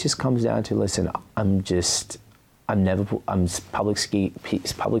it's always just comes down to, listen, public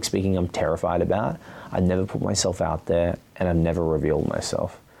speaking I'm terrified about. I never put myself out there, and I've never revealed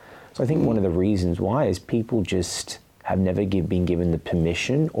myself. So I think one of the reasons why is people just have never been given the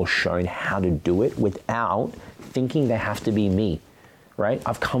permission or shown how to do it without thinking they have to be me, right?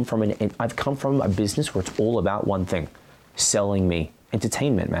 I've come from a business where it's all about one thing, selling me.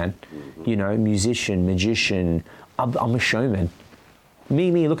 Entertainment, man. You know, musician, magician. I'm a showman.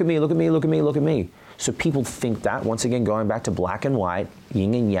 Me, look at me, look at me, look at me, look at me. So people think that, once again, going back to black and white,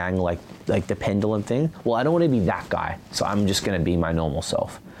 yin and yang, like the pendulum thing. Well, I don't want to be that guy, so I'm just going to be my normal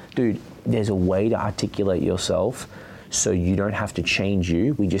self. Dude, there's a way to articulate yourself so you don't have to change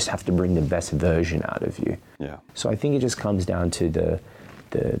you. We just have to bring the best version out of you. Yeah. So I think it just comes down to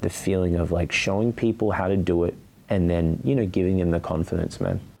the feeling of like showing people how to do it and then, you know, giving them the confidence,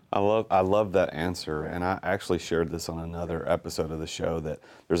 man. I love that answer, and I actually shared this on another episode of the show that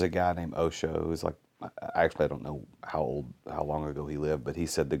there's a guy named Osho who's like, actually I don't know how long ago he lived, but he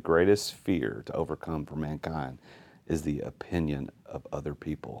said the greatest fear to overcome for mankind is the opinion of other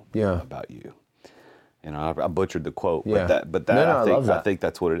people about you. You know, I butchered the quote, but I think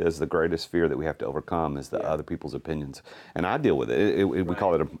that's what it is. The greatest fear that we have to overcome is the other people's opinions, and I deal with it. We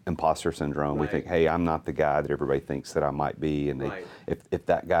call it imposter syndrome. We think, hey, I'm not the guy that everybody thinks that I might be, and if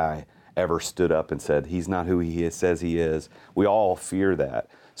that guy ever stood up and said he's not who he says he is, we all fear that.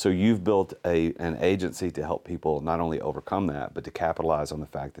 So you've built an agency to help people not only overcome that, but to capitalize on the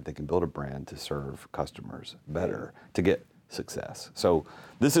fact that they can build a brand to serve customers better, to get success. So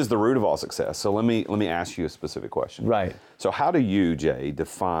this is the root of all success. So let me ask you a specific question. Right. So how do you, Jay,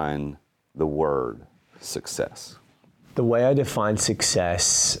 define the word success? The way I define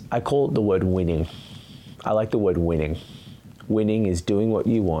success, I call it the word winning. I like the word winning. Winning is doing what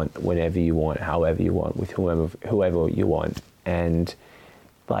you want, whenever you want, however you want, with whoever you want. And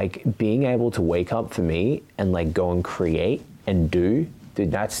like being able to wake up for me and like go and create and do,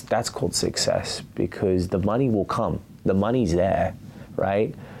 dude, that's called success, because the money will come. The money's there,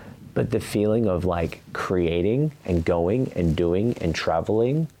 right? But the feeling of like creating and going and doing and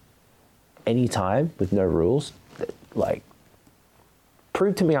traveling anytime with no rules, like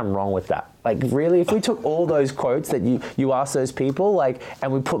prove to me I'm wrong with that. Like really, if we took all those quotes that you asked those people, like,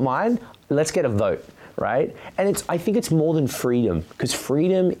 and we put mine, let's get a vote, right? And I think it's more than freedom, because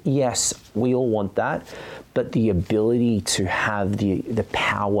freedom, yes, we all want that, but the ability to have the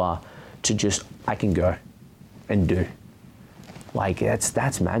power to just, I can go and do. Like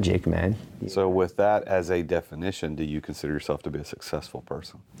that's magic, man. So with that as a definition, do you consider yourself to be a successful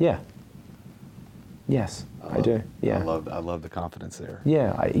person? Yeah. Yes, I do. Yeah. I love the confidence there.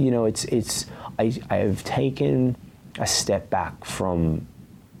 Yeah, I have taken a step back from,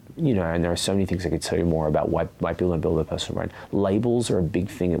 you know, and there are so many things I could tell you more about why people don't build a personal brand. Labels are a big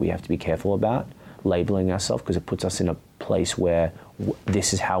thing that we have to be careful about, labeling ourselves, because it puts us in a place where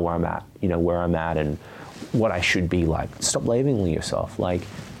this is how I'm at, you know, where I'm at and what I should be like. Stop labeling yourself, like,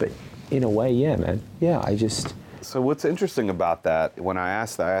 but in a way, yeah, man. Yeah, So what's interesting about that, when I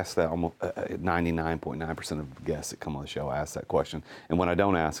ask that almost 99.9% of guests that come on the show ask that question. And when I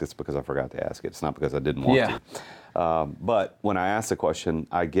don't ask, it's because I forgot to ask it. It's not because I didn't want to. But when I ask the question,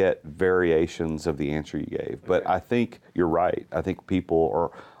 I get variations of the answer you gave. But I think you're right. I think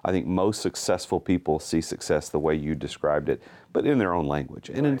most successful people see success the way you described it, but in their own language.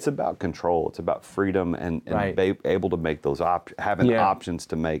 And it's about control. It's about freedom and be able to make those having options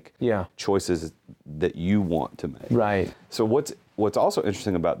to make choices that you want to make. Right. So what's also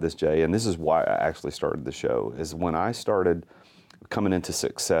interesting about this, Jay, and this is why I actually started the show, is when I started coming into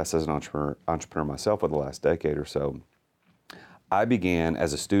success as an entrepreneur myself over the last decade or so, I began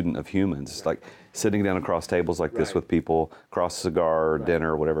as a student of humans, like sitting down across tables like this with people, across a cigar,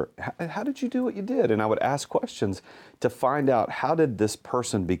 dinner, whatever. How did you do what you did? And I would ask questions to find out, how did this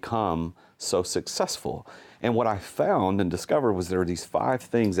person become so successful? And what I found and discovered was there were these 5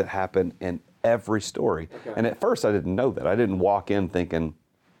 things that happen in every story. And at first I didn't know that. I didn't walk in thinking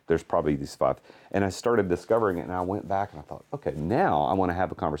there's probably these 5. And I started discovering it, and I went back and I thought, okay, now I want to have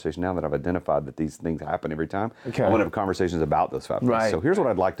a conversation. Now that I've identified that these things happen every time, I want to have conversations about those 5 things. So here's what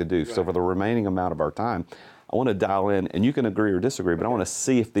I'd like to do. So for the remaining amount of our time, I want to dial in, and you can agree or disagree, but I want to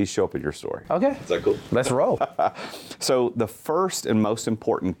see if these show up in your story. Okay. Is that cool? Let's roll. So the first and most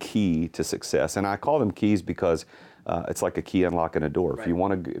important key to success, and I call them keys because it's like a key unlocking a door. If you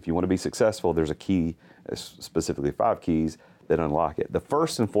want to be successful, there's a key, specifically 5 keys, that unlock it. The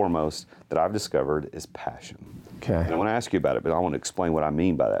first and foremost that I've discovered is passion. Okay. And I want to ask you about it, but I want to explain what I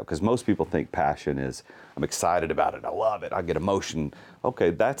mean by that, because most people think passion is, I'm excited about it, I love it, I get emotion.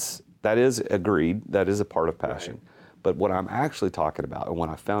 Okay, that is agreed, that is a part of passion. Right. But what I'm actually talking about, and what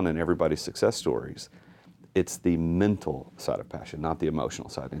I found in everybody's success stories, it's the mental side of passion, not the emotional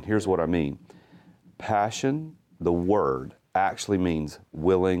side. And here's what I mean. Passion, the word, actually means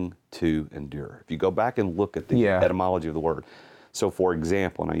willing to endure. If you go back and look at the etymology of the word. So for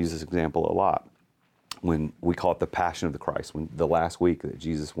example, and I use this example a lot, when we call it the Passion of the Christ, when the last week that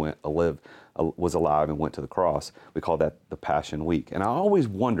Jesus was alive and went to the cross, we call that the Passion Week. And I always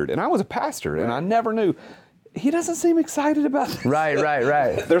wondered, and I was a pastor, and I never knew, he doesn't seem excited about this.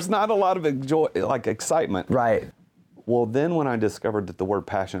 Right. There's not a lot of excitement. Right. Well, then when I discovered that the word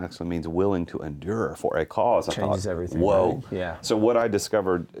passion actually means willing to endure for a cause, I changes thought, everything. whoa. Right? Yeah. So what I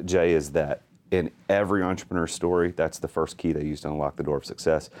discovered, Jay, is that in every entrepreneur's story, that's the first key they used to unlock the door of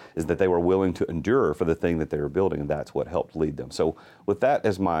success, is that they were willing to endure for the thing that they were building, and that's what helped lead them. So with that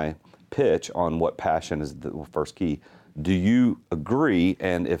as my pitch on what passion is the first key, do you agree?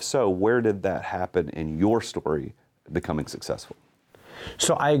 And if so, where did that happen in your story becoming successful?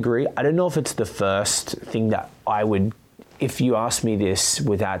 So I agree. I don't know if it's the first thing that I would, if you ask me this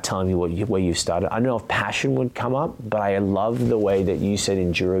without telling me where you started, I don't know if passion would come up, but I love the way that you said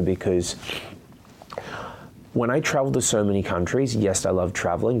endure, because when I traveled to so many countries, yes, I love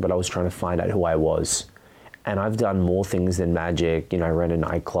traveling, but I was trying to find out who I was. And I've done more things than magic. I ran a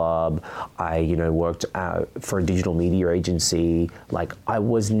nightclub. I, worked for a digital media agency. Like I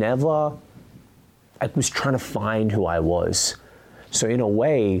was trying to find who I was. So in a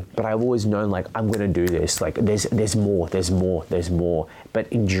way, but I've always known like, I'm gonna do this. Like there's more. But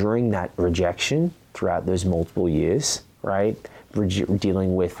enduring that rejection throughout those multiple years, right?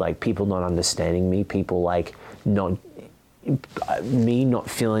 Dealing with like people not understanding me, people like not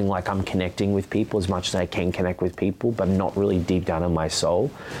feeling like I'm connecting with people as much as I can connect with people, but not really deep down in my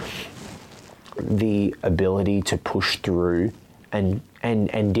soul. The ability to push through and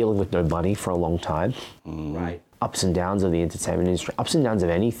dealing with no money for a long time, right? Ups and downs of the entertainment industry, ups and downs of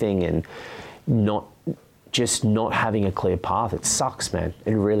anything, and not having a clear path. It sucks, man.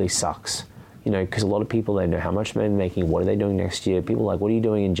 It really sucks. Because a lot of people, they know how much they're making, what are they doing next year? People are like, what are you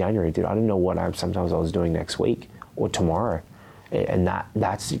doing in January? Dude, I don't know what sometimes I was doing next week or tomorrow. And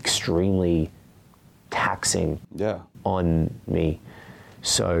that's extremely taxing on me.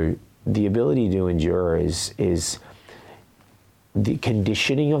 So the ability to endure is the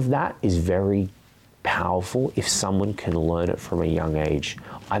conditioning of that is very powerful if someone can learn it from a young age.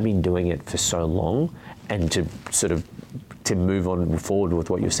 I've been doing it for so long, and to move on forward with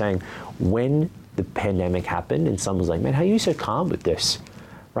what you're saying, when the pandemic happened and someone was like, man, how are you so calm with this?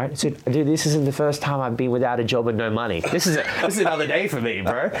 Right? I said, dude, this isn't the first time I've been without a job and no money. This is another day for me,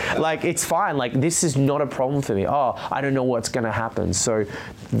 bro. Like, it's fine. Like, this is not a problem for me. Oh, I don't know what's going to happen. So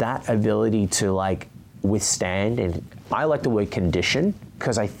that ability to like withstand, and I like the word condition,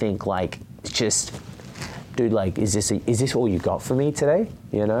 because I think like, just, dude, like, is this all you got for me today?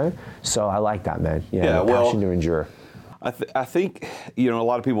 So I like that, man. Passion to endure. I think, a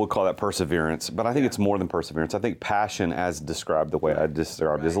lot of people would call that perseverance, but I think it's more than perseverance. I think passion, as described the way I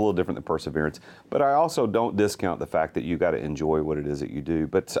described, is a little different than perseverance. But I also don't discount the fact that you got to enjoy what it is that you do.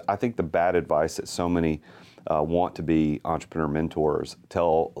 But I think the bad advice that so many want to be entrepreneur mentors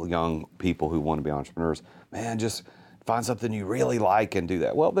tell young people who want to be entrepreneurs, man, just find something you really like and do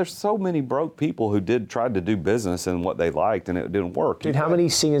that. Well, there's so many broke people who tried to do business and what they liked and it didn't work. Dude, how many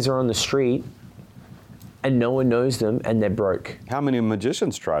singers are on the street and no one knows them, and they're broke? How many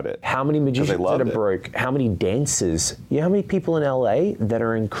magicians tried it? How many magicians that are broke? How many dancers? You know how many people in LA that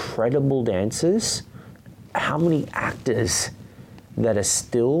are incredible dancers? How many actors that are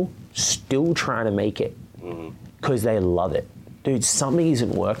still trying to make it because they love it? Dude, something isn't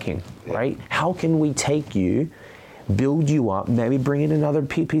working, right? How can we take you, build you up, maybe bring in another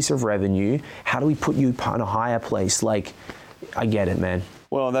piece of revenue? How do we put you on a higher place? Like, I get it, man.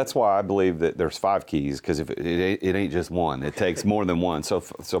 Well, that's why I believe that there's 5 keys, because if it ain't just one, it takes more than one. So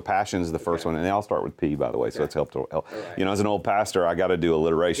passion is the first one, and they all start with P, by the way. So it's helped. Right. As an old pastor, I got to do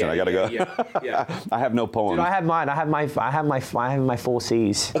alliteration. I got to go. I have no poems. Dude, I have mine. I have my 4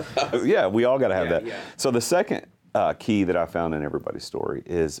 C's. Yeah, we all got to have that. Yeah. So the second key that I found in everybody's story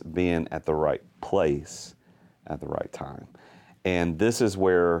is being at the right place at the right time, and this is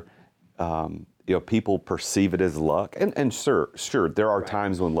where. People perceive it as luck, and sure, there are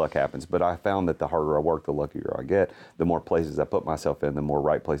times when luck happens, but I found that the harder I work, the luckier I get. The more places I put myself in, the more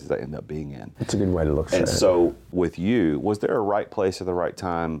right places I end up being in. That's a good way to look at it. And so with you, was there a right place at the right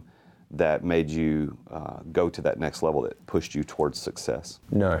time that made you go to that next level, that pushed you towards success?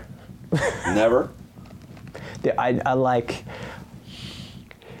 No. Never?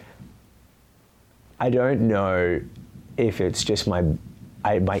 I don't know if it's just my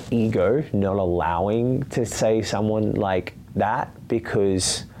ego not allowing to say someone like that,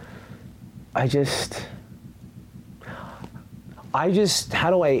 because how do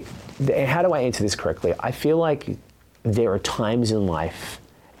I answer this correctly? I feel like there are times in life,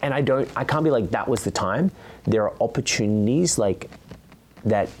 and I can't be like, that was the time. There are opportunities like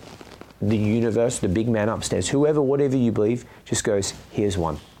that the universe, the big man upstairs, whoever, whatever you believe, just goes, here's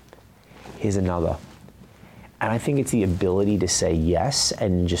one, here's another. And I think it's the ability to say yes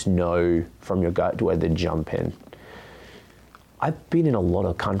and just know from your gut whether to jump in. I've been in a lot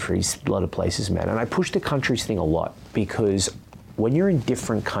of countries, a lot of places, man, and I push the countries thing a lot, because when you're in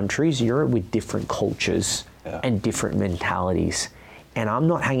different countries, you're with different cultures and different mentalities. And I'm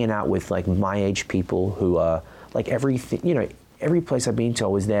not hanging out with like my age people who are like everything, you know, every place I've been to, I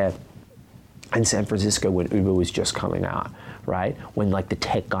was there in San Francisco when Uber was just coming out, right? When like the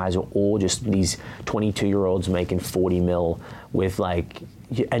tech guys are all just these 22-year-olds making 40 mil with like,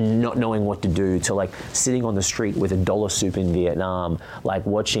 and not knowing what to do, to like sitting on the street with $1 soup in Vietnam, like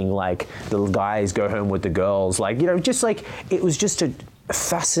watching like the guys go home with the girls, like, you know, just like, it was just a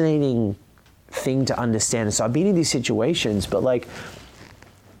fascinating thing to understand. And so I've been in these situations, but like,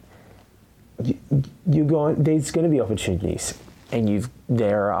 there's going to be opportunities, and you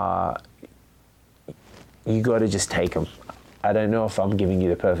got to just take them. I don't know if I'm giving you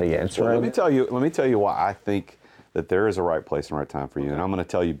the perfect answer. Well, let me tell you why I think that there is a right place and right time for you. And I'm going to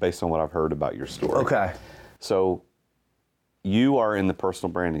tell you based on what I've heard about your story. Okay. So you are in the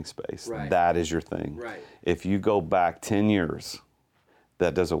personal branding space. Right. That is your thing. Right. If you go back 10 years,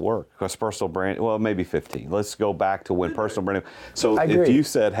 that doesn't work, because personal brand, well, maybe 15. Let's go back to when personal branding. So if you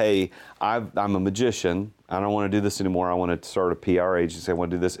said, hey, I'm a magician, I don't want to do this anymore, I want to start a PR agency, I want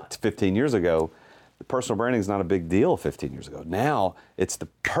to do this 15 years ago, personal branding is not a big deal 15 years ago. Now it's the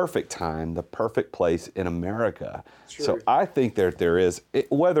perfect time, the perfect place in America. Sure. So I think that there is,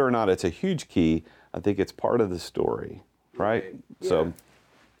 whether or not it's a huge key, I think it's part of the story, right? Yeah. So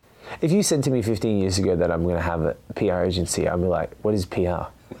if you said to me 15 years ago that I'm going to have a PR agency, I'd be like, what is PR?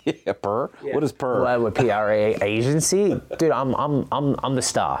 Yeah, per? Yeah. What is per? Well, a PR agency? Dude, I'm the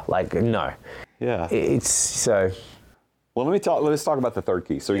star. Like, no. Yeah. It's so... Well, let's talk about the third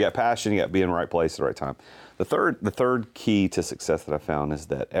key. So you got passion, you got being in the right place at the right time. The third key to success that I found is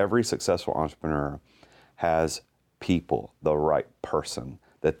that every successful entrepreneur has people, the right person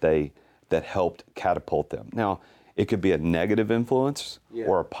that helped catapult them. Now, it could be a negative influence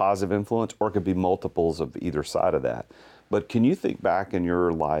or a positive influence, or it could be multiples of either side of that. But can you think back in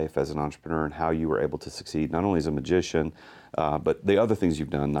your life as an entrepreneur and how you were able to succeed, not only as a magician, but the other things you've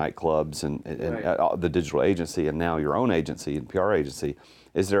done, nightclubs and the digital agency, and now your own agency and PR agency?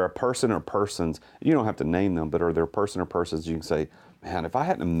 Is there a person or persons, you don't have to name them, but are there a person or persons you can say, man, if I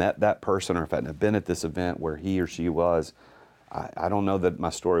hadn't met that person, or if I hadn't been at this event where he or she was, I don't know that my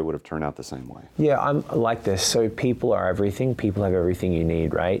story would have turned out the same way. Yeah, I'm like this. So people are everything. People have everything you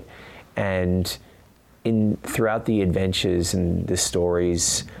need, right? And throughout the adventures and the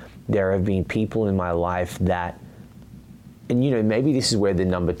stories, there have been people in my life that, and you know, maybe this is where the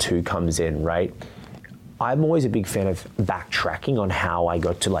number 2 comes in, right? I'm always a big fan of backtracking on how I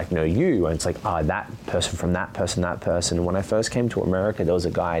got to like know you. And it's like, that person from that person, that person. And when I first came to America, there was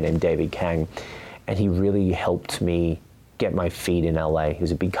a guy named David Kang, and he really helped me get my feet in LA. He was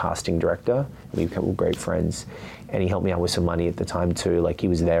a big casting director. We became great friends. And he helped me out with some money at the time too. Like, he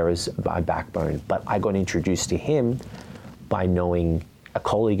was there as my backbone. But I got introduced to him by knowing a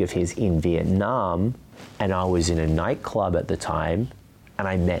colleague of his in Vietnam, and I was in a nightclub at the time, and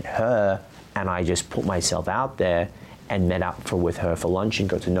I met her, and I just put myself out there and met up with her for lunch and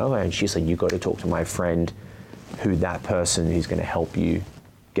got to know her. And she's like, you got to talk to my friend, that person who's going to help you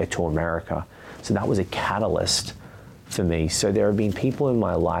get to America. So that was a catalyst for me. So there have been people in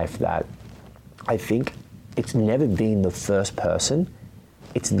my life that I think it's never been the first person.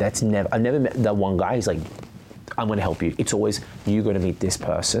 I've never met that one guy who's like, I'm going to help you. It's always, you're going to meet this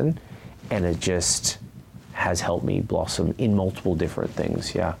person. And it just has helped me blossom in multiple different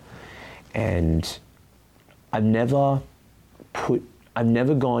things. Yeah. And I've never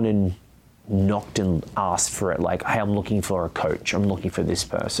gone and knocked and asked for it. Like, hey, I'm looking for a coach. I'm looking for this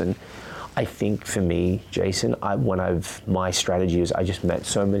person. I think for me, Jason, my strategy is I just met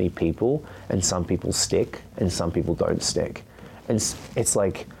so many people, and some people stick and some people don't stick. And it's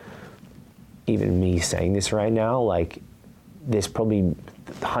like, even me saying this right now, like, there's probably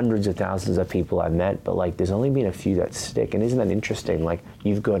hundreds of thousands of people I've met, but like there's only been a few that stick. And isn't that interesting? Like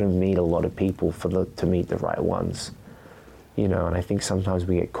you've got to meet a lot of people to meet the right ones, you know. And I think sometimes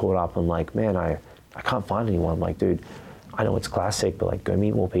we get caught up on like, man, I can't find anyone. Like, dude, I know it's classic, but like go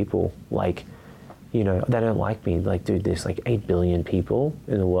meet more people. Like, you know, they don't like me. Like, dude, there's like 8 billion people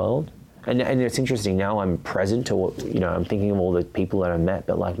in the world. And it's interesting now I'm present to what, you know, I'm thinking of all the people that I've met,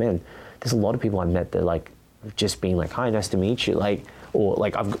 but like, man, there's a lot of people I've met that like just being like, hi, nice to meet you. Like, or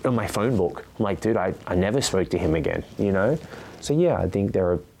like I've got on my phone book, I'm like, dude, I never spoke to him again, you know? So yeah, I think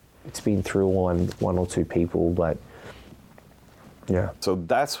it's been through one or two people, but yeah. So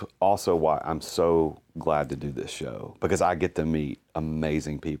that's also why I'm so glad to do this show, because I get to meet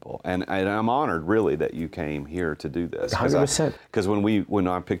amazing people, and I'm honored really that you came here to do this. 100%. Because when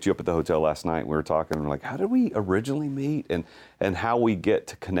I picked you up at the hotel last night, we were talking, and we're like, how did we originally meet, and how we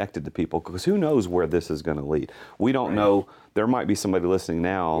get connected to people? Because who knows where this is going to lead? We don't know. There might be somebody listening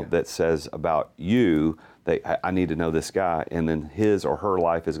now that says about you, I need to know this guy, and then his or her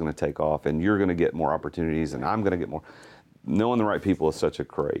life is going to take off, and you're going to get more opportunities, and I'm going to get more. Knowing the right people is such a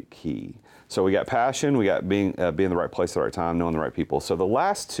great key. So we got passion, we got being in the right place at the right time, knowing the right people. So the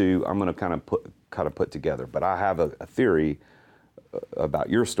last two I'm going to kind of put together, but I have a theory about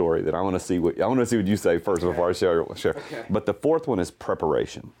your story that I want to see what you say first before I share. Okay. But the fourth one is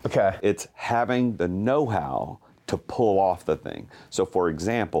preparation. Okay. It's having the know-how to pull off the thing. So for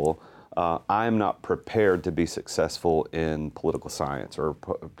example, I'm not prepared to be successful in political science or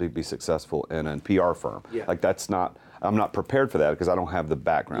to be successful in a PR firm. Yeah. Like I'm not prepared for that because I don't have the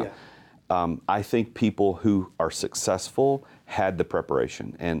background. Yeah. I think people who are successful had the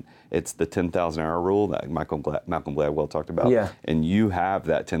preparation, and it's the 10,000-hour rule that Malcolm Gladwell talked about. Yeah. And you have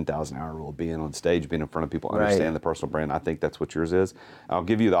that 10,000-hour rule, being on stage, being in front of people, understand the personal brand. I think that's what yours is. I'll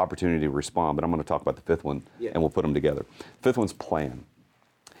give you the opportunity to respond, but I'm going to talk about the fifth one, and we'll put them together. Fifth one's plan,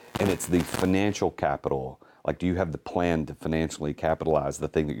 and it's the financial capital. Like, do you have the plan to financially capitalize the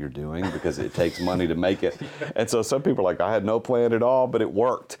thing that you're doing? Because it takes money to make it. And so some people are like, I had no plan at all, but it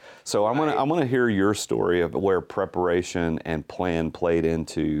worked. So I'm gonna hear your story of where preparation and plan played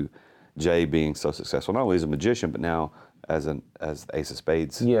into Jay being so successful, not only as a magician, but now as the Ace of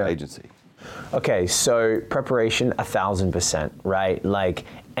Spades agency. Okay, so preparation, 1,000%, right? Like,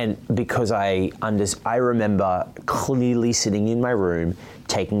 and because I remember clearly sitting in my room,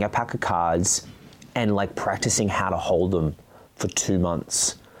 taking a pack of cards, and like practicing how to hold them for 2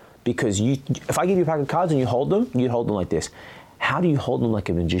 months. Because if I give you a pack of cards and you hold them like this. How do you hold them like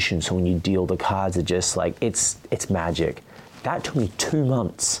a magician? So when you deal, the cards are just like, it's magic. That took me 2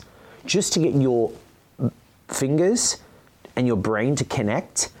 months just to get your fingers and your brain to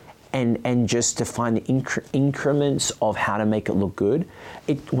connect and just to find the increments of how to make it look good.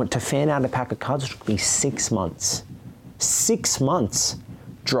 To fan out a pack of cards took me 6 months. 6 months.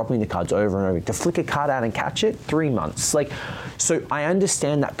 Dropping the cards over and over. To flick a card out and catch it, 3 months. Like, so I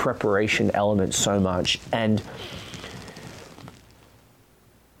understand that preparation element so much. And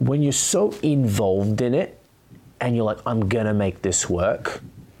when you're so involved in it and you're like, I'm gonna make this work,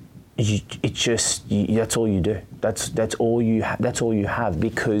 that's all you do. That's all you have.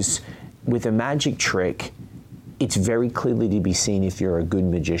 Because with a magic trick, it's very clearly to be seen if you're a good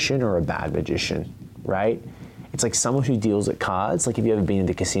magician or a bad magician, right? It's like someone who deals at cards. Like if you ever been in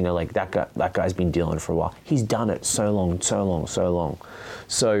the casino, like that guy's been dealing for a while. He's done it so long.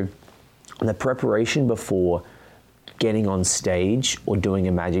 So the preparation before getting on stage or doing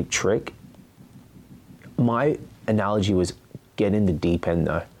a magic trick, my analogy was get in the deep end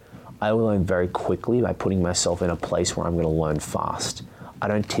though. I will learn very quickly by putting myself in a place where I'm going to learn fast. I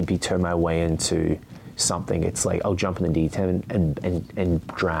don't tippy-toe my way into something. It's like I'll jump in the deep end and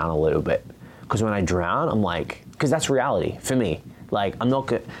drown a little bit. Because when I drown, I'm like, because that's reality for me. Like, I'm not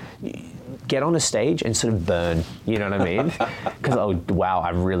going to get on a stage and sort of burn, you know what I mean? Because, wow,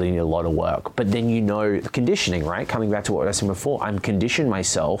 I really need a lot of work. But then you know the conditioning, right? Coming back to what I said before, I'm conditioned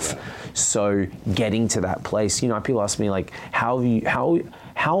myself. So getting to that place, you know, people ask me like, how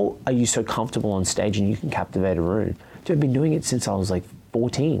are you so comfortable on stage and you can captivate a room? Dude, I've been doing it since I was like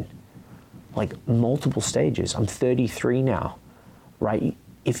 14. Like multiple stages. I'm 33 now, right?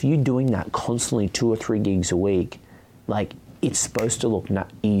 If you're doing that constantly 2 or 3 gigs a week, like it's supposed to look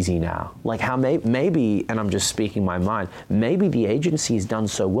easy now. Like how maybe, and I'm just speaking my mind, maybe the agency has done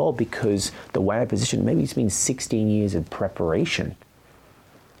so well because the way I position, maybe it's been 16 years of preparation,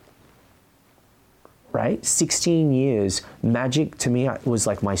 right? 16 years, magic to me was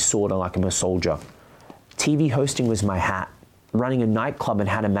like my sword, like I'm a soldier. TV hosting was my hat. Running a nightclub and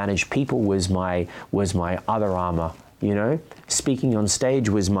how to manage people was my other armor. You know, speaking on stage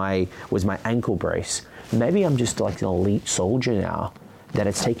was my ankle brace. Maybe I'm just like an elite soldier now, that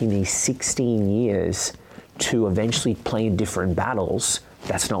it's taking me 16 years to eventually play in different battles.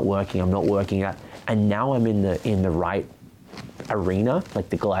 That's not working. I'm not working out. And now I'm in the right arena, like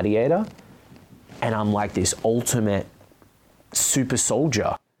the gladiator, and I'm like this ultimate super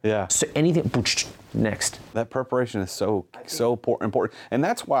soldier. Yeah. So anything, next. That preparation is so important. And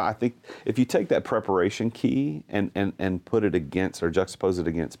that's why I think if you take that preparation key and put it against or juxtapose it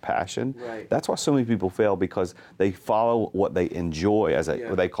against passion, Right. that's why so many people fail, because they follow what they enjoy as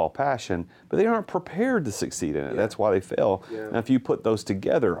what they call passion, but they aren't prepared to succeed in it. That's why they fail. Now if you put those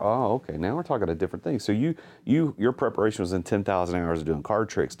together, oh, okay, now we're talking a different thing. So your preparation was in 10,000 hours of doing card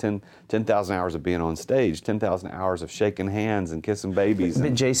tricks, 10,000 hours of being on stage, 10,000 hours of shaking hands and kissing babies.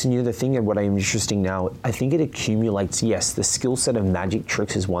 But Jason, the thing of what I'm interesting now, I think it accumulates. Yes, the skill set of magic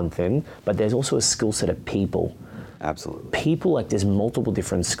tricks is one thing, but there's also a skill set of people. Absolutely. People, like there's multiple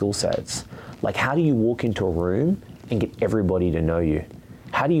different skill sets. Like how do you walk into a room and get everybody to know you?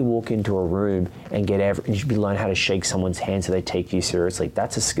 How do you walk into a room and learn how to shake someone's hand so they take you seriously?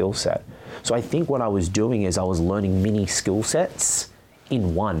 That's a skill set. So I think what I was doing is I was learning mini skill sets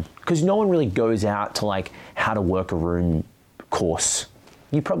in one, because no one really goes out to like how to work a room course.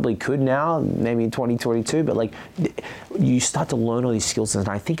 You probably could now, maybe in 2022, but like you start to learn all these skills, and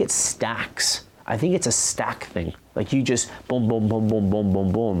I think it stacks. I think it's a stack thing. Like you just boom, boom, boom, boom, boom,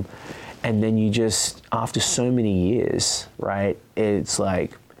 boom, boom. And then you just, after so many years, right, it's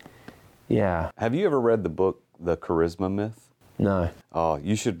like, yeah. Have you ever read the book, The Charisma Myth? No. Oh,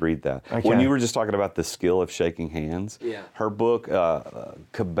 you should read that. Okay. When you were just talking about the skill of shaking hands, her book,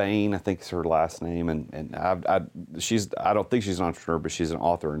 Cobain, I think is her last name, and I don't think she's an entrepreneur, but she's an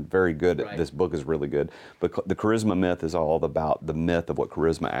author and very good. This book is really good. But the Charisma Myth is all about the myth of what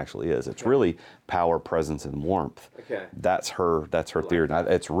charisma actually is. It's really power, presence, and warmth. Okay. That's her theory.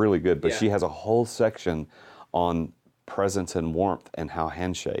 It's really good. But she has a whole section on presence and warmth and how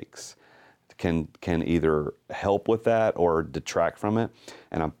handshakes can either help with that or detract from it.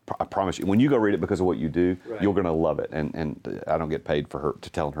 And I promise you, when you go read it because of what you do, you're going to love it. And I don't get paid for her to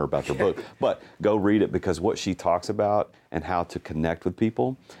telling her about her book, but go read it, because what she talks about and how to connect with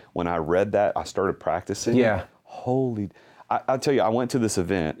people. When I read that, I started practicing. Yeah. I'll tell you, I went to this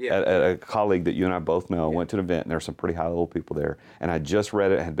event at a colleague that you and I both know. I went to an event, and there were some pretty high-level people there. And I just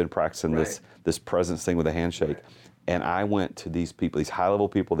read it and had been practicing this presence thing with a handshake. And I went to these people, these high-level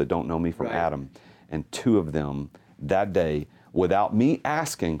people that don't know me from Adam, and two of them that day, without me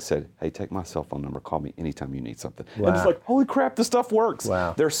asking, said, hey, take my cell phone number, call me anytime you need something. Wow. And it's like, holy crap, this stuff works.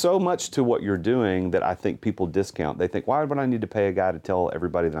 Wow. There's so much to what you're doing that I think people discount. They think, why would I need to pay a guy to tell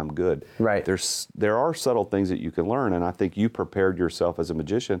everybody that I'm good? Right. There are subtle things that you can learn, and I think you prepared yourself as a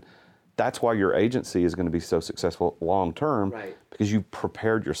magician. That's why your agency is going to be so successful long term, because you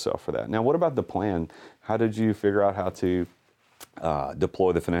prepared yourself for that. Now, what about the plan? How did you figure out how to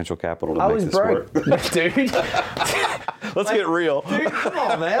deploy the financial capital to make this work? Dude. Let's get real. Dude, come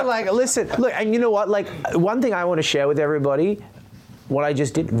on, man. Like, listen, look, and you know what? Like, one thing I want to share with everybody, what I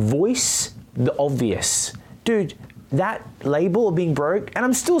just did, voice the obvious. Dude, that label of being broke, and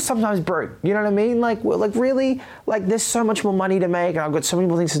I'm still sometimes broke, you know what I mean? Like really, like there's so much more money to make, and I've got so many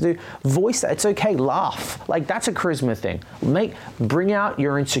more things to do. Voice that, it's okay, laugh. Like that's a charisma thing. Bring out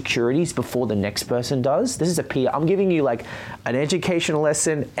your insecurities before the next person does. This is a PR. I'm giving you like an educational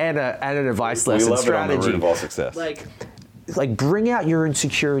lesson and an advice lesson. We love strategy. it on the Root of All Success. Like bring out your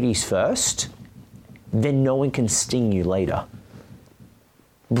insecurities first, then no one can sting you later.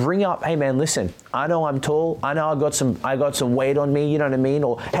 Bring up, hey man, listen, I know I'm tall, I know I got some weight on me, you know what I mean?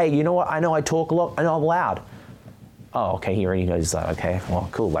 Or hey, you know what, I know I talk a lot, I know I'm loud. Oh, okay, he already knows that. Okay, well,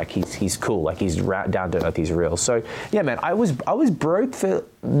 cool. Like he's cool. Like he's down to earth. He's real. So yeah, man, I was broke for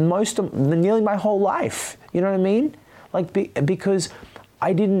nearly my whole life. You know what I mean? Like because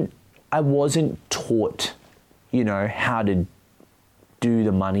I wasn't taught, you know, how to do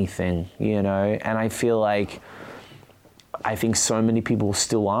the money thing. You know, and I feel like. I think so many people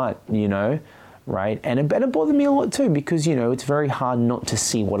still aren't, you know, right? And it bothered me a lot too, because, you know, it's very hard not to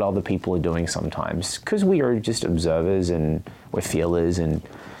see what other people are doing sometimes, because we are just observers and we're feelers and,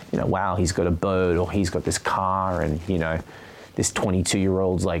 you know, wow, he's got a boat or he's got this car and, you know, this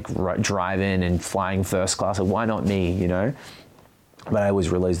 22-year-old's like driving and flying first class. Like, why not me, you know? But I always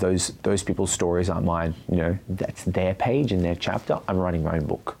realize those people's stories aren't mine, you know? That's their page and their chapter. I'm writing my own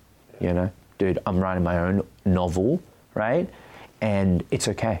book, you know? Dude, I'm writing my own novel. Right? And it's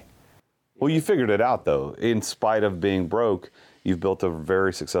okay. Well, you figured it out, though. In spite of being broke, you've built a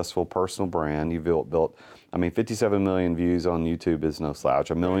very successful personal brand. You've built, I mean, 57 million views on YouTube is no slouch.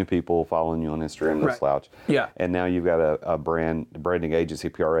 1 million people following you on Instagram, no slouch. Yeah. And now you've got a branding agency,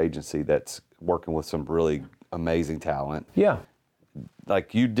 PR agency that's working with some really amazing talent. Yeah.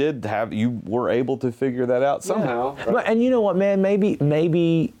 like you were able to figure that out somehow. Yeah. Right? And you know what, man?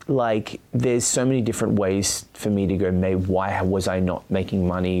 Maybe like there's so many different ways for me to go. Maybe why was I not making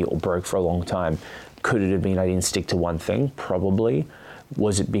money or broke for a long time? Could it have been I didn't stick to one thing? Probably.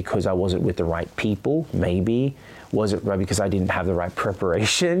 Was it because I wasn't with the right people? Maybe. Was it because I didn't have the right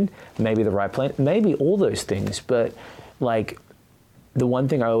preparation? Maybe the right plan? Maybe all those things. But like the one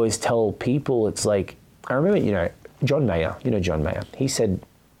thing I always tell people, it's like, I remember, John Mayer, John Mayer, he said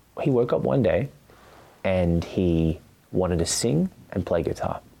he woke up one day and he wanted to sing and play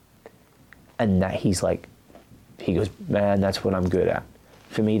guitar. And that he goes, man, that's what I'm good at.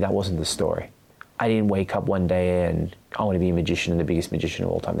 For me, that wasn't the story. I didn't wake up one day and I want to be a magician and the biggest magician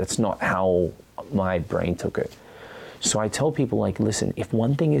of all time. That's not how my brain took it. So I tell people, like, listen, if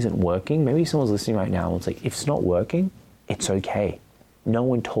one thing isn't working, maybe someone's listening right now and it's like, if it's not working, it's okay. No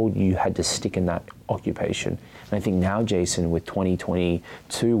one told you had to stick in that occupation. And I think now, Jason, with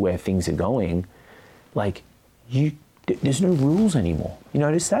 2022, where things are going, like, there's no rules anymore. You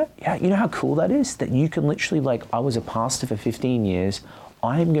notice that? Yeah, you know how cool that is? That you can literally, like, I was a pastor for 15 years.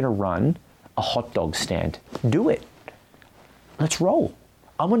 I'm going to run a hot dog stand. Do it. Let's roll.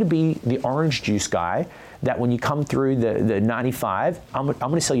 I'm going to be the orange juice guy that when you come through the 95, I'm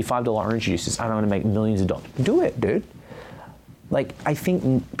going to sell you $5 orange juices. I'm going to make millions of dollars. Do it, dude. Like, I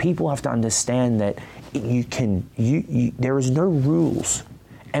think people have to understand that there is no rules.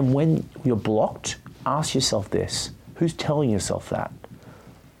 And when you're blocked, ask yourself this. Who's telling yourself that?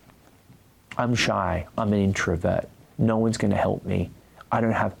 I'm shy. I'm an introvert. No one's going to help me. I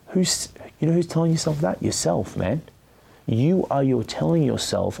don't have, who's telling yourself that? Yourself, man. You're telling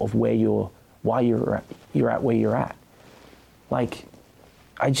yourself of why you're at where you're at. Like,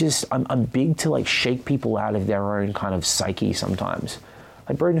 I'm big to like shake people out of their own kind of psyche sometimes.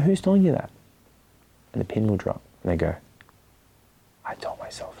 Like, Braden, who's telling you that? And the pin will drop and they go, I told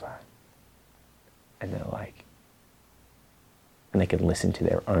myself that. And they're like, and they can listen to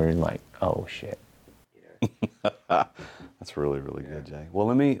their own like, oh shit. That's really, really good, Jay. Well,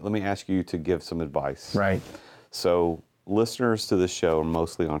 let me ask you to give some advice. Right. So listeners to this show are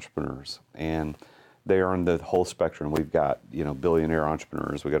mostly entrepreneurs, and they are on the whole spectrum. We've got, billionaire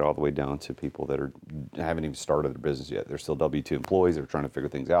entrepreneurs. We got all the way down to people that haven't even started their business yet. They're still W-2 employees. They're trying to figure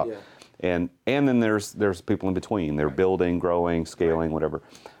things out. Yeah. And then there's people in between. They're building, growing, scaling, whatever.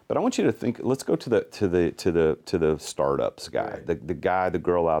 But I want you to think. Let's go to the startups guy, right. the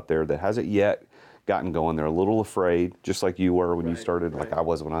girl out there that hasn't yet gotten going. They're a little afraid, just like you were when you started, like I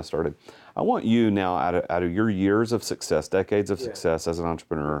was when I started. I want you now, out of your years of success, decades of success as an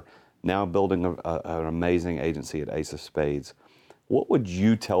entrepreneur, now building an amazing agency at Ace of Spades, what would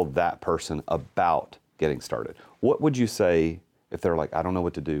you tell that person about getting started? What would you say if they're like, I don't know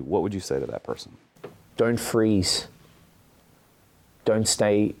what to do? What would you say to that person? Don't freeze. Don't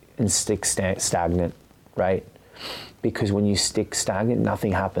stay and stick stagnant, right? Because when you stick stagnant,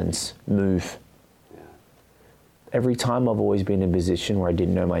 nothing happens. Move. Every time I've always been in a position where I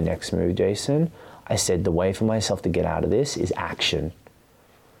didn't know my next move, Jason, I said the way for myself to get out of this is action.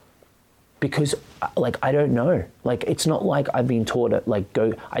 Because, like, I don't know. Like, it's not like I've been taught to, like,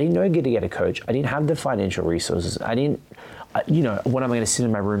 go. I didn't know to get a coach. I didn't have the financial resources. I didn't, when I'm going to sit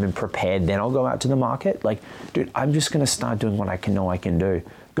in my room and prepare, then I'll go out to the market. Like, dude, I'm just going to start doing what I know I can do.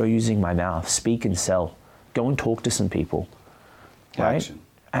 Go using my mouth, speak and sell. Go and talk to some people. Right? Action.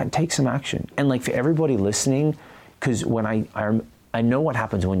 And take some action. And, like, for everybody listening, because when I know what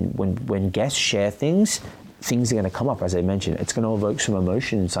happens when guests share things are going to come up, as I mentioned. It's going to evoke some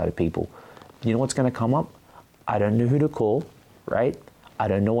emotion inside of people. You know what's going to come up? I don't know who to call, right? I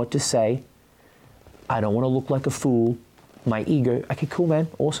don't know what to say. I don't want to look like a fool. My ego, okay, cool, man,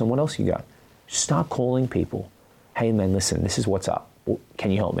 awesome. What else you got? Start calling people. Hey, man, listen, this is what's up. Can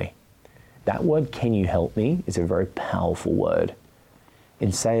you help me? That word, can you help me, is a very powerful word.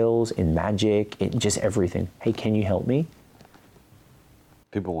 In sales, in magic, in just everything. Hey, can you help me?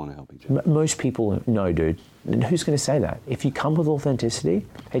 People want to help each other. Most people, no, dude. And who's going to say that? If you come with authenticity,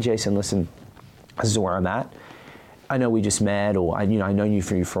 hey, Jason, listen, this is where I'm at. I know we just met, or I know you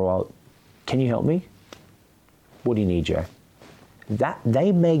for a while. Can you help me? What do you need, Joe? That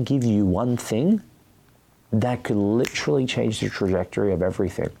they may give you one thing that could literally change the trajectory of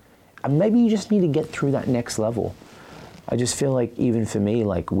everything. And maybe you just need to get through that next level. I just feel like even for me,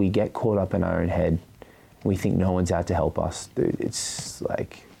 like we get caught up in our own head. We think no one's out to help us. Dude, it's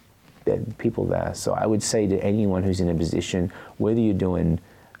like there are people there. So I would say to anyone who's in a position, whether you're doing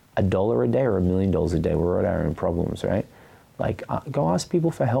 $1 a day or $1 million a day, we're at our own problems, right? Like go ask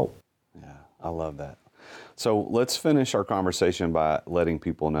people for help. Yeah, I love that. So let's finish our conversation by letting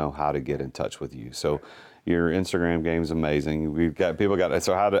people know how to get in touch with you. So Your Instagram game is amazing. We've got people got.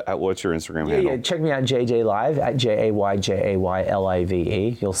 So what's your Instagram handle? Yeah, check me out JJ Live at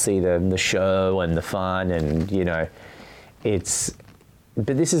JAYJAYLIVE. You'll see the show and the fun, and it's.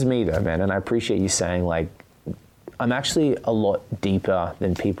 But this is me though, man, and I appreciate you saying like, I'm actually a lot deeper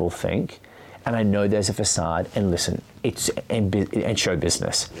than people think, and I know there's a facade. And listen, it's and show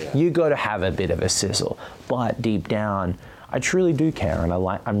business. Yeah. You got to have a bit of a sizzle, but deep down, I truly do care,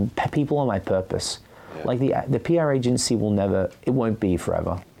 and people are my purpose. Yeah. Like the PR agency won't be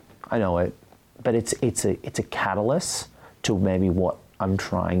forever. I know it, but it's a catalyst to maybe what I'm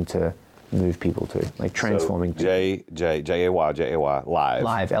trying to move people to, like transforming. So Jay Live.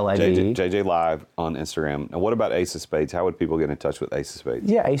 Live, L-I-V-E. JJ Live on Instagram. Now, what about Ace of Spades? How would people get in touch with Ace of Spades?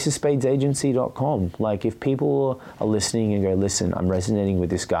 Yeah, aceofspadesagency.com. Like if people are listening and go, listen, I'm resonating with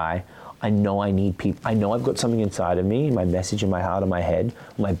this guy. I know I need people. I know I've got something inside of me, my message in my heart, in my head,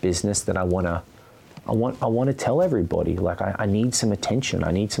 my business that I want to tell everybody. Like I need some attention.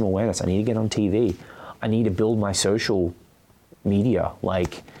 I need some awareness. I need to get on TV. I need to build my social media.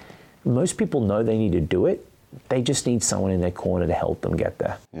 Like most people know they need to do it. They just need someone in their corner to help them get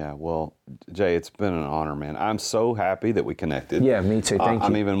there. Yeah, well, Jay, it's been an honor, man. I'm so happy that we connected. Yeah, me too. Thank you.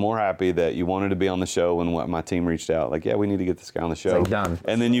 I'm even more happy that you wanted to be on the show when my team reached out. Like, yeah, we need to get this guy on the show. It's like done.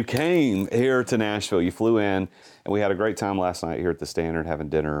 And then you came here to Nashville. You flew in, and we had a great time last night here at the Standard, having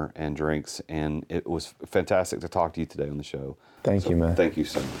dinner and drinks, and it was fantastic to talk to you today on the show. Thank you, man. Thank you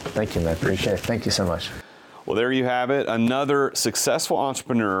so much. Thank you, man. Appreciate it. Thank you so much. Well, there you have it. Another successful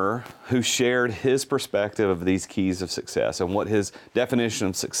entrepreneur who shared his perspective of these keys of success, and what his definition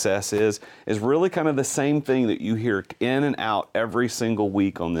of success is really kind of the same thing that you hear in and out every single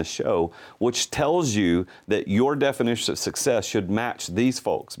week on this show, which tells you that your definition of success should match these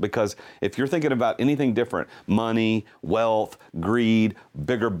folks. Because if you're thinking about anything different, money, wealth, greed,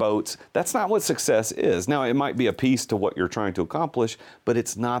 bigger boats, that's not what success is. Now, it might be a piece to what you're trying to accomplish, but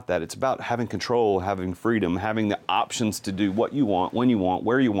it's not that. It's about having control, having freedom, having the options to do what you want, when you want,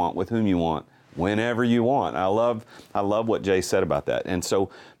 where you want, with whom you want, whenever you want. I love what Jay said about that. And so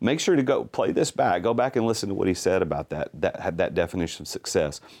make sure to go play this back. Go back and listen to what he said about that definition of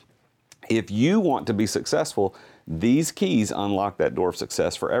success. If you want to be successful, these keys unlock that door of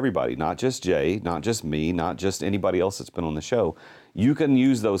success for everybody, not just Jay, not just me, not just anybody else that's been on the show. You can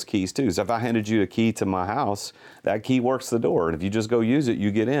use those keys too. So if I handed you a key to my house, that key works the door. And if you just go use it,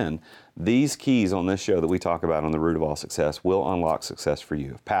 you get in. These keys on this show that we talk about on The Root of All Success will unlock success for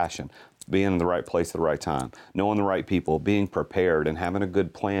you. Passion, being in the right place at the right time, knowing the right people, being prepared, and having a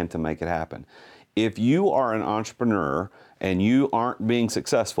good plan to make it happen. If you are an entrepreneur and you aren't being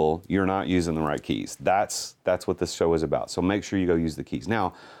successful, you're not using the right keys. That's what this show is about. So make sure you go use the keys.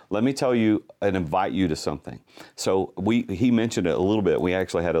 Now, let me tell you and invite you to something. So he mentioned it a little bit. We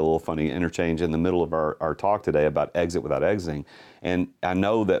actually had a little funny interchange in the middle of our talk today about exit without exiting. And I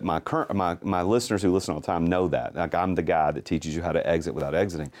know that my listeners who listen all the time know that. Like, I'm the guy that teaches you how to exit without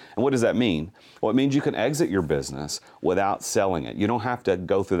exiting. And what does that mean? Well, it means you can exit your business without selling it. You don't have to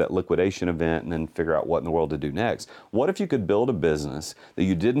go through that liquidation event and then figure out what in the world to do next. What if you could build a business that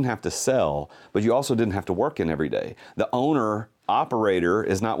you didn't have to sell, but you also didn't have to work in every day? The owner-operator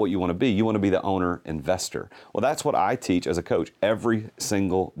is not what you want to be. You want to be the owner-investor. Well, that's what I teach as a coach every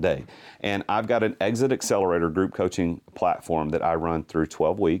single day. And I've got an Exit Accelerator group coaching platform that I run through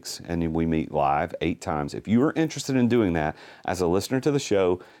 12 weeks, and we meet live 8 times. If you are interested in doing that, as a listener to the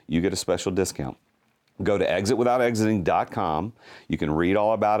show, you get a special discount. Go to exitwithoutexiting.com. You can read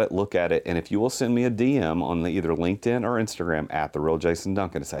all about it, look at it, and if you will send me a DM on either LinkedIn or Instagram at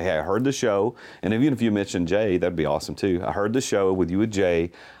 @TheRealJasonDuncan and say, hey, I heard the show, and even if you mention Jay, that'd be awesome too. I heard the show with you with Jay.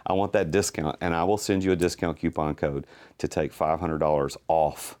 I want that discount, and I will send you a discount coupon code to take $500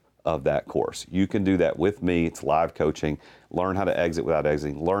 off of that course. You can do that with me. It's live coaching. Learn how to exit without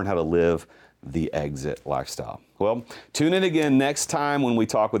exiting. Learn how to live the exit lifestyle. Well, tune in again next time when we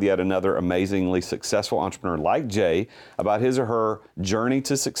talk with yet another amazingly successful entrepreneur like Jay about his or her journey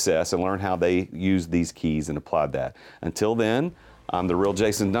to success, and learn how they use these keys and applied that. Until then, I'm the real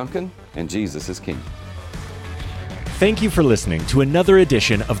Jason Duncan, and Jesus is King. Thank you for listening to another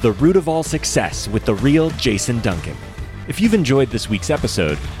edition of The Root of All Success with the real Jason Duncan. If you've enjoyed this week's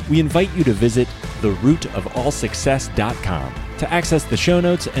episode, we invite you to visit therootofallsuccess.com to access the show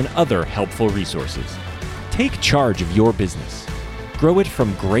notes and other helpful resources. Take charge of your business. Grow it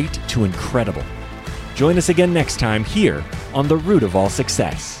from great to incredible. Join us again next time here on The Root of All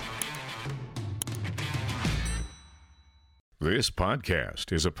Success. This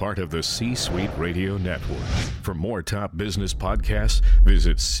podcast is a part of the C-Suite Radio Network. For more top business podcasts,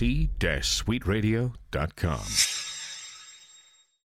 visit c-suiteradio.com.